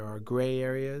places where there are gray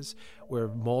areas, where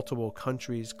multiple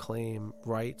countries claim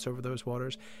rights over those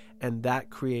waters, and that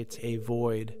creates a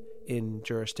void in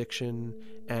jurisdiction,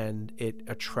 and it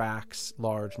attracts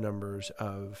large numbers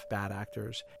of bad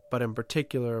actors. But in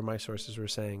particular, my sources were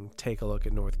saying, take a look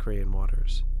at North Korean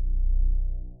waters.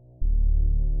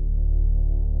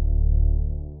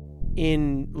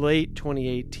 In late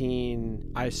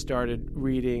 2018, I started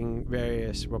reading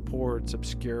various reports,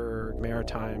 obscure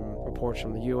maritime reports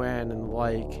from the UN and the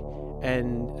like,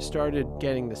 and started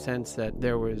getting the sense that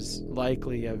there was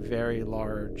likely a very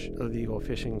large illegal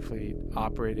fishing fleet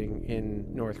operating in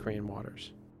North Korean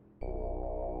waters.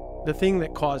 The thing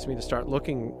that caused me to start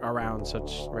looking around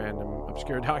such random,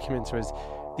 obscure documents was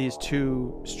these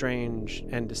two strange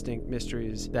and distinct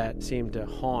mysteries that seemed to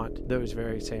haunt those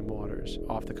very same waters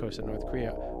off the coast of North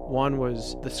Korea. One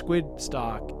was the squid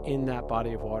stock in that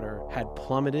body of water had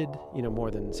plummeted, more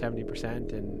than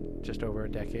 70% in just over a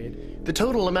decade. The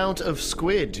total amount of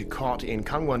squid caught in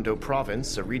Gangwon-do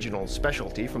province, a regional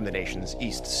specialty from the nation's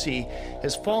East Sea,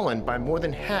 has fallen by more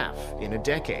than half in a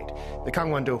decade. The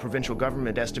Gangwon-do provincial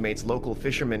government estimates local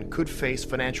fishermen could face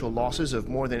financial losses of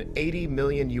more than $80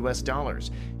 million.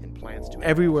 plans to...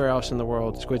 Everywhere else in the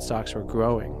world, squid stocks were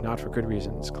growing, not for good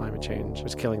reasons. Climate change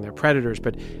was killing their predators,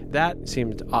 but that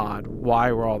seemed odd.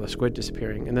 Why were all the squid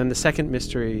disappearing? And then the second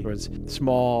mystery was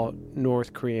small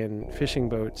North Korean fishing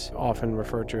boats, often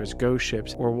referred to as ghost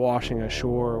ships, were washing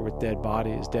ashore with dead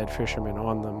bodies, dead fishermen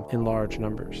on them in large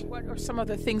numbers. What are some of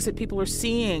the things that people are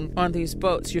seeing on these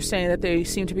boats? You're saying that they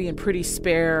seem to be in pretty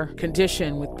spare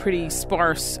condition with pretty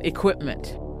sparse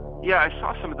equipment. Yeah, I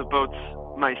saw some of the boats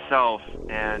myself,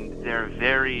 and they're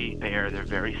very bare, they're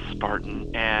very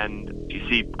Spartan, and you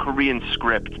see Korean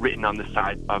script written on the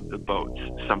side of the boats,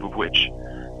 some of which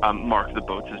mark the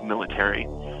boats as military.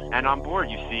 And on board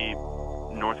you see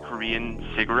North Korean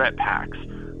cigarette packs,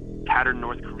 tattered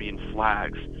North Korean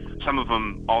flags. Some of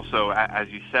them also, as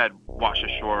you said, wash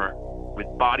ashore with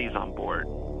bodies on board.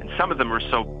 And some of them are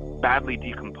so badly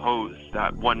decomposed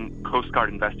that one Coast Guard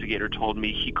investigator told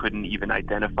me he couldn't even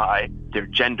identify their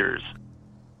genders.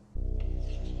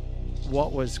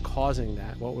 What was causing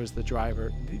that? What was the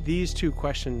driver? These two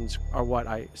questions are what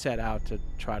I set out to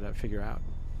try to figure out.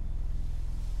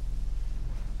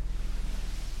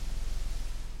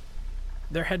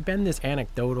 There had been this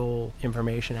anecdotal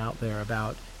information out there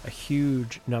about a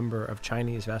huge number of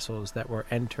Chinese vessels that were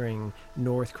entering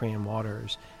North Korean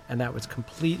waters, and that was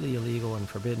completely illegal and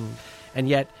forbidden. And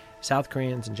yet, South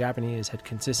Koreans and Japanese had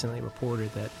consistently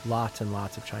reported that lots and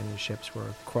lots of Chinese ships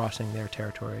were crossing their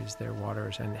territories, their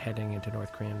waters, and heading into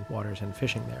North Korean waters and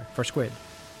fishing there for squid.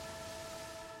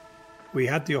 We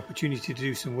had the opportunity to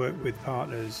do some work with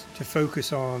partners to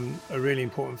focus on a really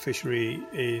important fishery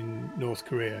in North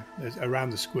Korea around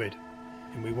the squid.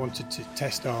 And we wanted to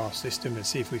test our system and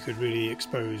see if we could really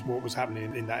expose what was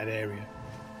happening in that area.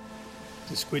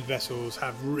 The squid vessels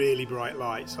have really bright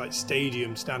lights, like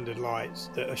stadium standard lights,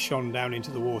 that are shone down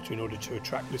into the water in order to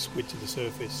attract the squid to the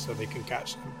surface so they can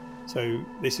catch them. So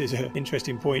this is an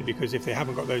interesting point, because if they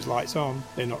haven't got those lights on,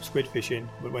 they're not squid fishing,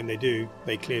 but when they do,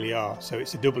 they clearly are. So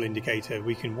it's a double indicator.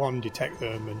 We can, one, detect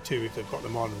them, and two, if they've got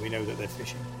them on, we know that they're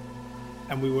fishing.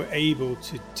 And we were able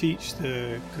to teach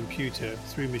the computer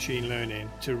through machine learning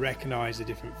to recognize the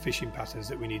different fishing patterns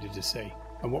that we needed to see.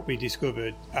 And what we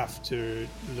discovered after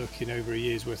looking over a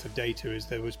year's worth of data is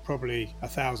there was probably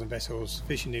 1,000 vessels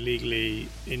fishing illegally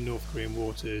in North Korean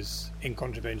waters in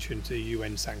contravention to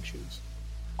UN sanctions.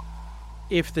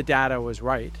 If the data was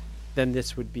right, then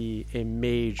this would be a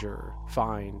major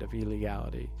find of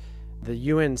illegality. The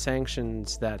UN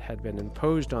sanctions that had been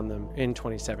imposed on them in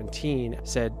 2017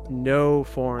 said no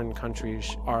foreign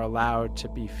countries are allowed to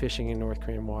be fishing in North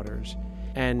Korean waters.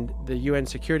 And the UN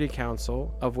Security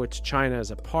Council, of which China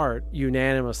is a part,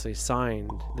 unanimously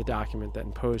signed the document that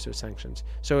imposed those sanctions.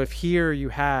 So if here you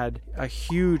had a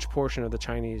huge portion of the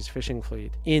Chinese fishing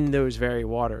fleet in those very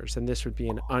waters, then this would be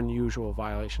an unusual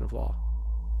violation of law.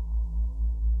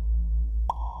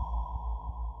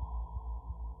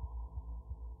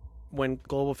 When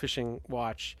Global Fishing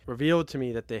Watch revealed to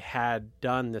me that they had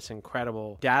done this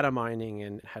incredible data mining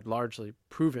and had largely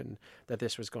proven that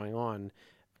this was going on,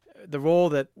 the role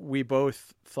that we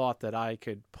both thought that I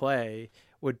could play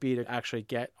would be to actually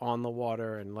get on the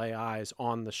water and lay eyes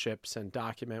on the ships and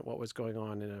document what was going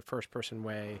on in a first-person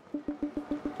way.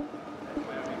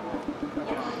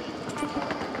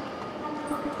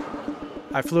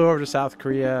 I flew over to South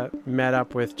Korea, met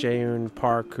up with Jae-Yoon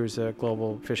Park, who's a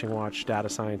Global Fishing Watch data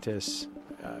scientist,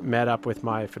 met up with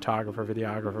my photographer,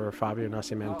 videographer, Fabio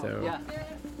Nascimento. Yeah.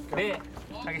 Great.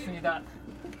 하겠습니다.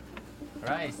 All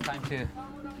right, it's time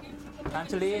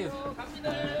to leave.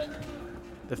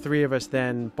 The three of us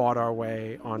then bought our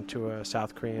way onto a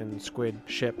South Korean squid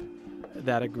ship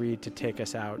that agreed to take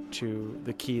us out to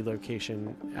the key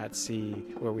location at sea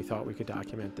where we thought we could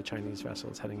document the Chinese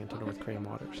vessels heading into North Korean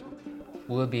waters.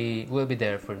 We'll be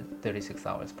there for 36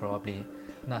 hours, probably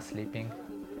not sleeping,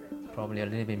 probably a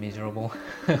little bit miserable,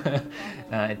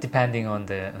 depending on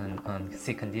the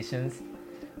sea conditions.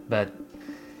 But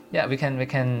yeah, we can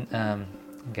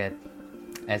get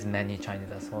as many Chinese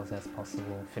vessels as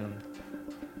possible filmed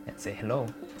and say hello.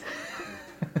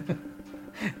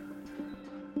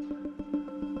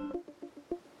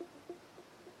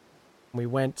 We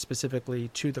went specifically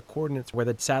to the coordinates where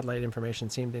the satellite information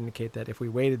seemed to indicate that if we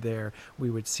waited there, we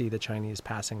would see the Chinese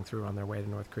passing through on their way to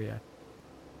North Korea.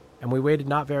 And we waited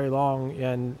not very long,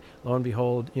 and lo and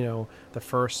behold, the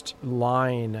first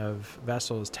line of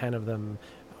vessels, 10 of them,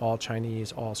 all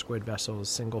Chinese, all squid vessels,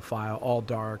 single file, all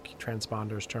dark,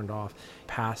 transponders turned off,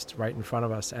 passed right in front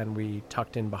of us, and we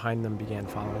tucked in behind them, began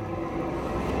following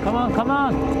them. Come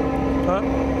on!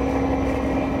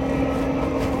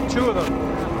 Two of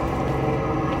them.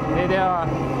 They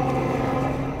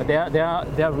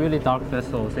are really dark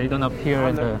vessels. They don't appear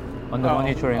on the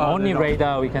monitoring. Only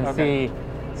radar we can see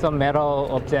some metal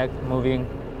object moving.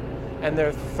 And there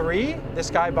are 3? This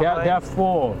guy behind? There are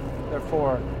 4. There are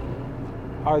 4.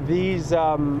 Are these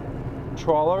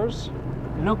trawlers?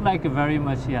 Look like very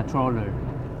much trawler.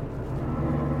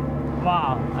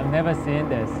 Wow, I've never seen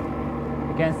this.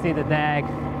 You can see the deck.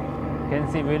 You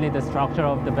can see really the structure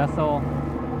of the vessel.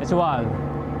 It's wild.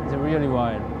 It's really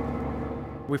wild.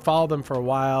 We followed them for a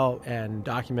while and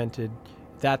documented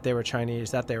that they were Chinese,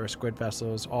 that they were squid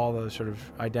vessels, all those sort of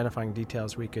identifying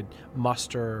details we could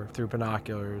muster through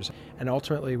binoculars. And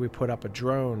ultimately we put up a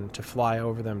drone to fly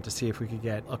over them to see if we could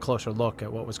get a closer look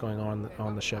at what was going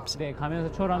on the ships. 네,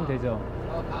 가면서처럼 되죠.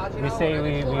 We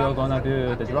say we are gonna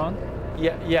do the drone.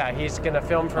 Yeah, he's going to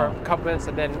film for a couple minutes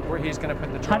and then he's going to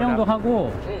put the drone 촬영도 up.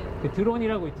 하고 그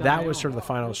드론이라고 있잖아요. That was sort of the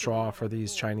final straw for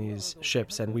these Chinese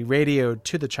ships, and we radioed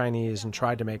to the Chinese and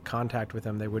tried to make contact with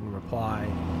them. They wouldn't reply.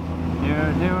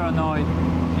 They were annoyed.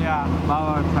 Yeah, by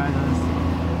our presence.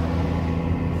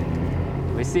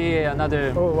 We see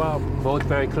another boat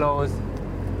very close.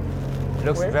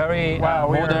 Looks very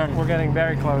modern. We're getting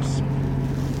very close.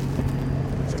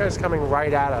 This guy's coming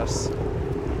right at us.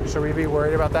 Should we be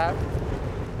worried about that?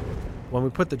 When we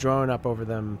put the drone up over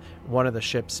them, one of the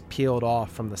ships peeled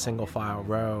off from the single file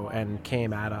row and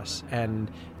came at us and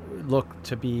looked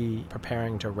to be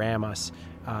preparing to ram us.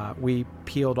 We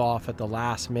peeled off at the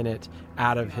last minute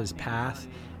out of his path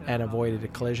and avoided a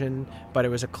collision, but it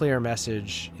was a clear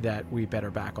message that we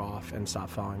better back off and stop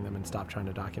following them and stop trying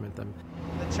to document them.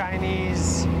 The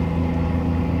Chinese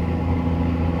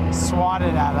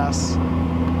swatted at us.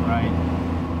 Right.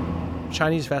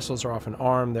 Chinese vessels are often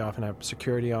armed, they often have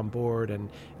security on board, and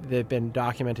they've been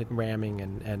documented ramming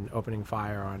and opening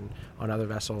fire on other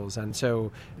vessels. And so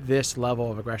this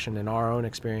level of aggression in our own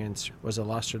experience was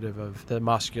illustrative of the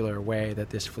muscular way that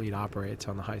this fleet operates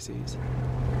on the high seas.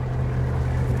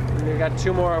 And we got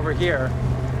 2 more over here.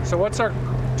 So what's our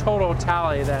total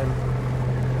tally then?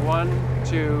 1,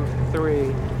 2,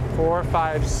 3, 4,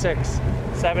 5, 6,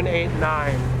 7, 8,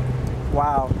 9.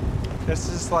 Wow. This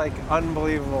is like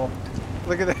unbelievable.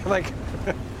 Look at that, like...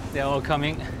 They're all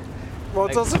coming. Well,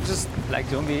 it's also just... Like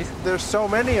zombies. There's so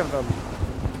many of them.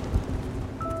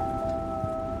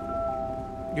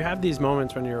 You have these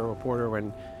moments when you're a reporter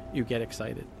when you get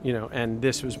excited, and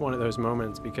this was one of those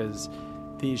moments because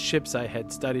these ships I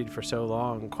had studied for so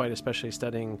long, quite especially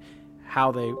studying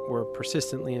how they were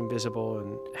persistently invisible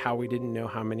and how we didn't know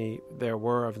how many there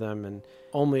were of them, and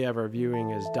only ever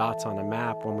viewing as dots on a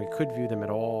map when we could view them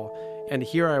at all. And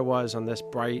here I was on this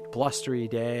bright, blustery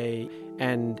day,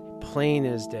 and plain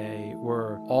as day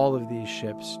were all of these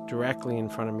ships directly in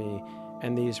front of me,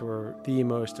 and these were the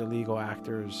most illegal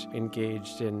actors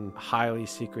engaged in highly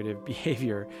secretive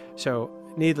behavior. So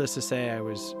needless to say, I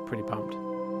was pretty pumped.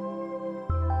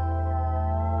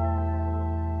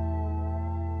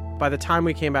 By the time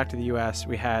we came back to the U.S.,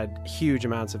 we had huge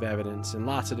amounts of evidence in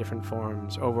lots of different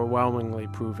forms, overwhelmingly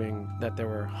proving that there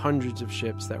were hundreds of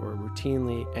ships that were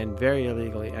routinely and very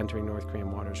illegally entering North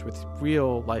Korean waters with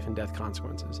real life and death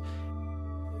consequences.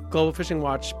 Global Fishing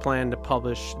Watch planned to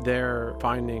publish their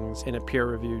findings in a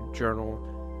peer-reviewed journal.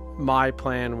 My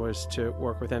plan was to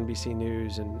work with NBC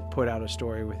News and put out a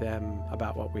story with them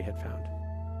about what we had found.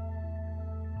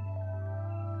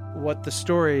 What the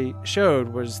story showed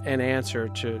was an answer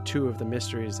to 2 of the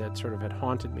mysteries that sort of had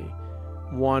haunted me.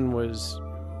 One was,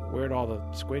 where'd all the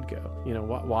squid go?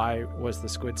 Why was the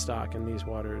squid stock in these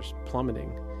waters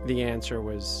plummeting? The answer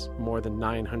was more than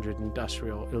 900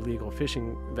 industrial illegal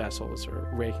fishing vessels are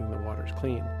raking the waters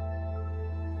clean.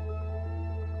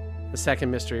 The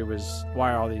second mystery was,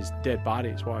 why are all these dead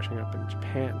bodies washing up in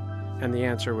Japan? And the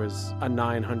answer was a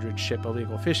 900-ship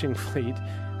illegal fishing fleet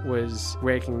was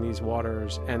raking these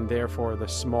waters, and therefore the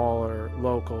smaller,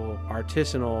 local,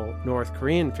 artisanal North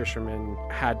Korean fishermen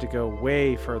had to go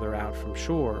way further out from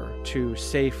shore to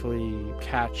safely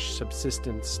catch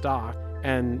subsistence stock,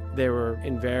 and they were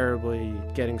invariably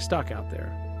getting stuck out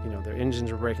there. Their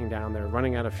engines were breaking down, they were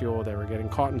running out of fuel, they were getting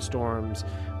caught in storms,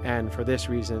 and for this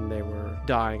reason they were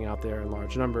dying out there in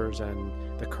large numbers, and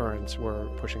the currents were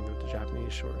pushing them to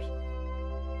Japanese shores.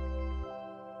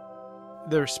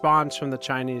 The response from the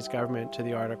Chinese government to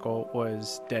the article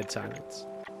was dead silence.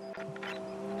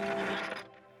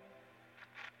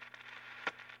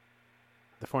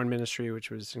 The foreign ministry, which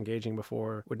was engaging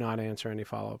before, would not answer any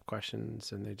follow-up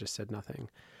questions, and they just said nothing.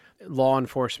 Law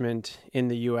enforcement in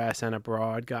the U.S. and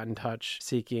abroad got in touch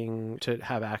seeking to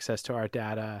have access to our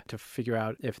data to figure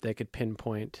out if they could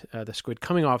pinpoint the squid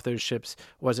coming off those ships.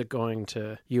 Was it going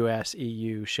to U.S.,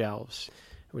 EU shelves,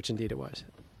 which indeed it was.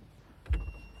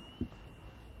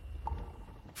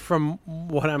 From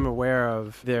what I'm aware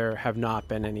of, there have not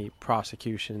been any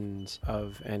prosecutions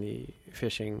of any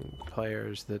fishing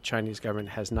players. The Chinese government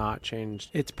has not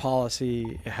changed its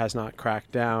policy. It has not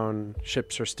cracked down.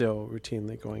 Ships are still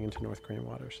routinely going into North Korean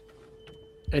waters.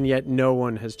 And yet no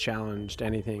one has challenged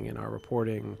anything in our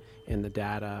reporting, in the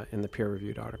data, in the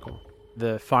peer-reviewed article.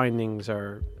 The findings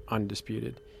are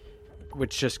undisputed,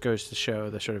 which just goes to show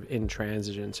the sort of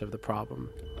intransigence of the problem.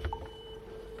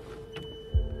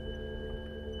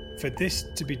 For this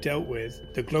to be dealt with,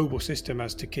 the global system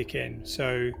has to kick in.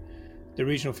 So the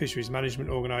regional fisheries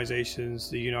management organisations,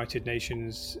 the United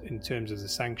Nations in terms of the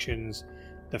sanctions,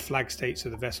 the flag states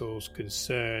of the vessels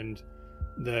concerned,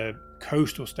 the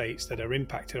coastal states that are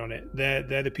impacted on it,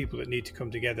 they're the people that need to come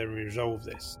together and resolve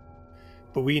this.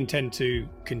 But we intend to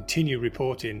continue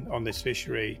reporting on this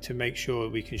fishery to make sure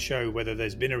we can show whether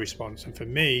there's been a response. And for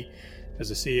me, as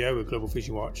the CEO of Global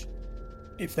Fishing Watch,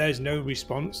 if there's no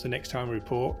response the next time we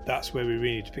report, that's where we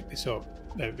really need to pick this up,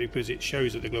 because it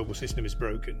shows that the global system is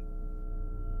broken.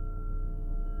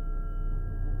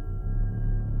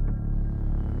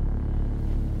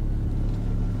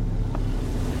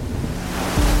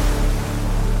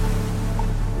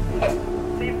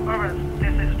 Steve Irvin,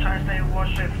 this is Chinese Navy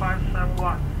Warship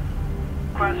 571.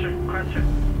 Question.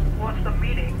 What's the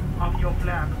meaning of your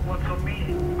flag? What's the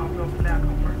meaning of your flag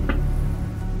over?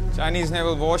 Chinese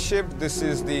Naval Warship, this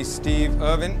is the Steve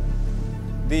Irvin.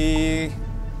 The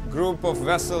group of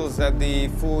vessels that the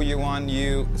Fu Yuan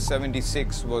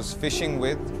U-76 was fishing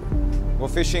with were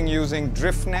fishing using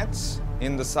drift nets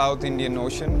in the South Indian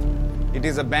Ocean. It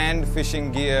is a banned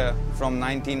fishing gear from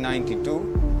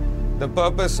 1992. The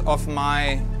purpose of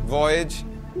my voyage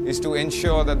is to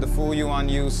ensure that the Fu Yuan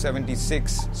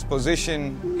U-76's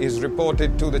position is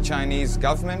reported to the Chinese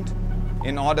government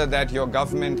in order that your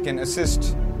government can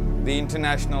assist the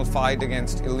international fight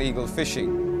against illegal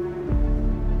fishing.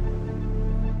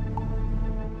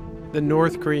 The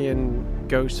North Korean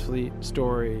Ghost Fleet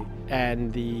story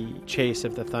and the chase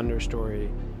of the Thunder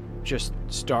story just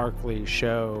starkly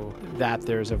show that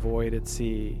there's a void at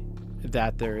sea,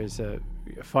 that there is a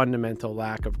fundamental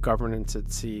lack of governance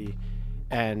at sea,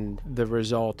 and the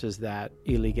result is that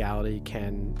illegality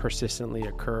can persistently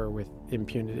occur with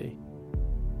impunity.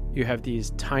 You have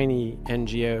these tiny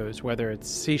NGOs, whether it's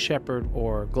Sea Shepherd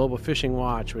or Global Fishing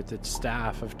Watch with its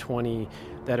staff of 20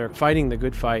 that are fighting the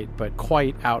good fight, but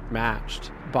quite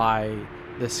outmatched by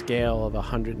the scale of a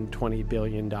 $120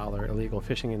 billion illegal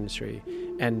fishing industry.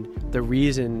 And the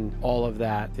reason all of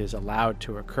that is allowed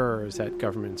to occur is that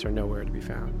governments are nowhere to be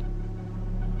found.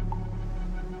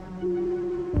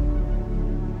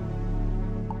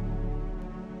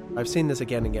 I've seen this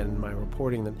again and again in my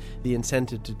reporting, that the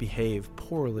incentive to behave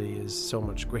poorly is so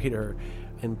much greater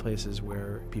in places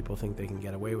where people think they can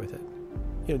get away with it.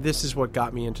 You know, this is what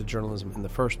got me into journalism in the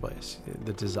first place,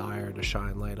 the desire to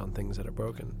shine light on things that are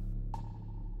broken.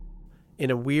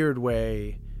 In a weird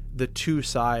way, the two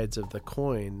sides of the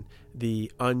coin,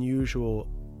 the unusual,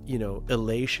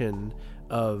 elation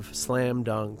of slam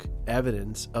dunk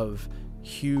evidence of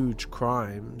huge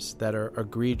crimes that are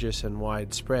egregious and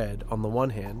widespread on the one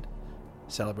hand,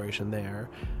 celebration there.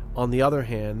 On the other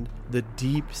hand, the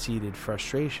deep-seated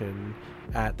frustration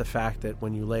at the fact that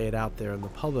when you lay it out there in the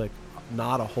public,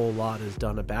 not a whole lot is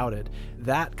done about it.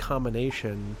 That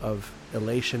combination of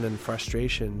elation and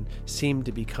frustration seemed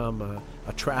to become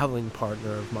a traveling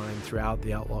partner of mine throughout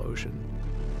the Outlaw Ocean.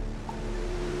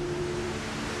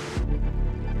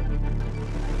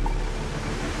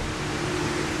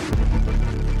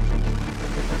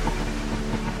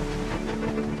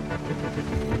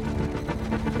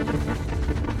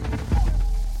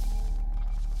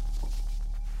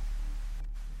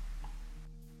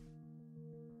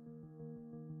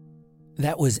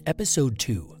 That was episode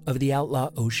 2 of The Outlaw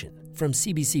Ocean from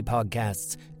CBC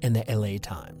Podcasts and the LA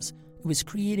Times. It was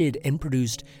created and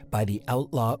produced by the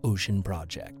Outlaw Ocean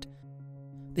Project.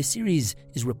 The series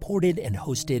is reported and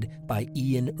hosted by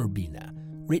Ian Urbina,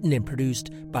 written and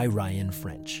produced by Ryan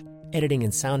French, editing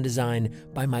and sound design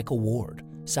by Michael Ward,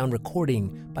 sound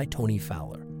recording by Tony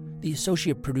Fowler. The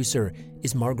associate producer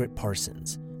is Margaret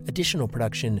Parsons. Additional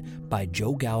production by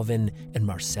Joe Galvin and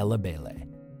Marcella Bele.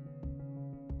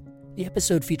 The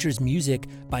episode features music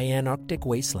by Antarctic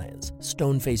Wastelands,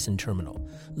 Stoneface and Terminal,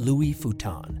 Louis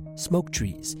Futon, Smoke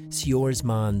Trees, Siors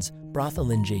Mons,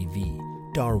 Brothel and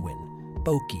JV, Darwin,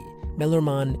 Boki,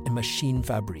 Mellerman, and Machine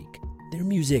Fabrique. Their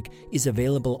music is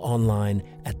available online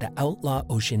at the Outlaw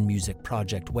Ocean Music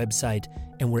Project website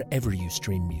and wherever you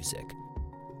stream music.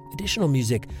 Additional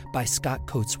music by Scott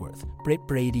Coatsworth, Britt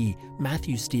Brady,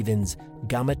 Matthew Stevens,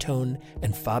 Gamatone,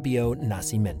 and Fabio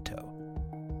Nascimento.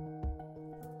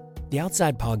 The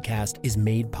Outside Podcast is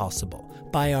made possible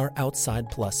by our Outside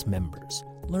Plus members.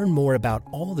 Learn more about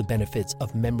all the benefits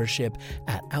of membership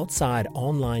at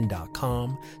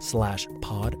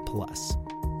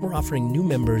outsideonline.com/podplus. We're offering new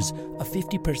members a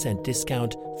 50%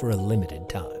 discount for a limited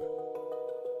time.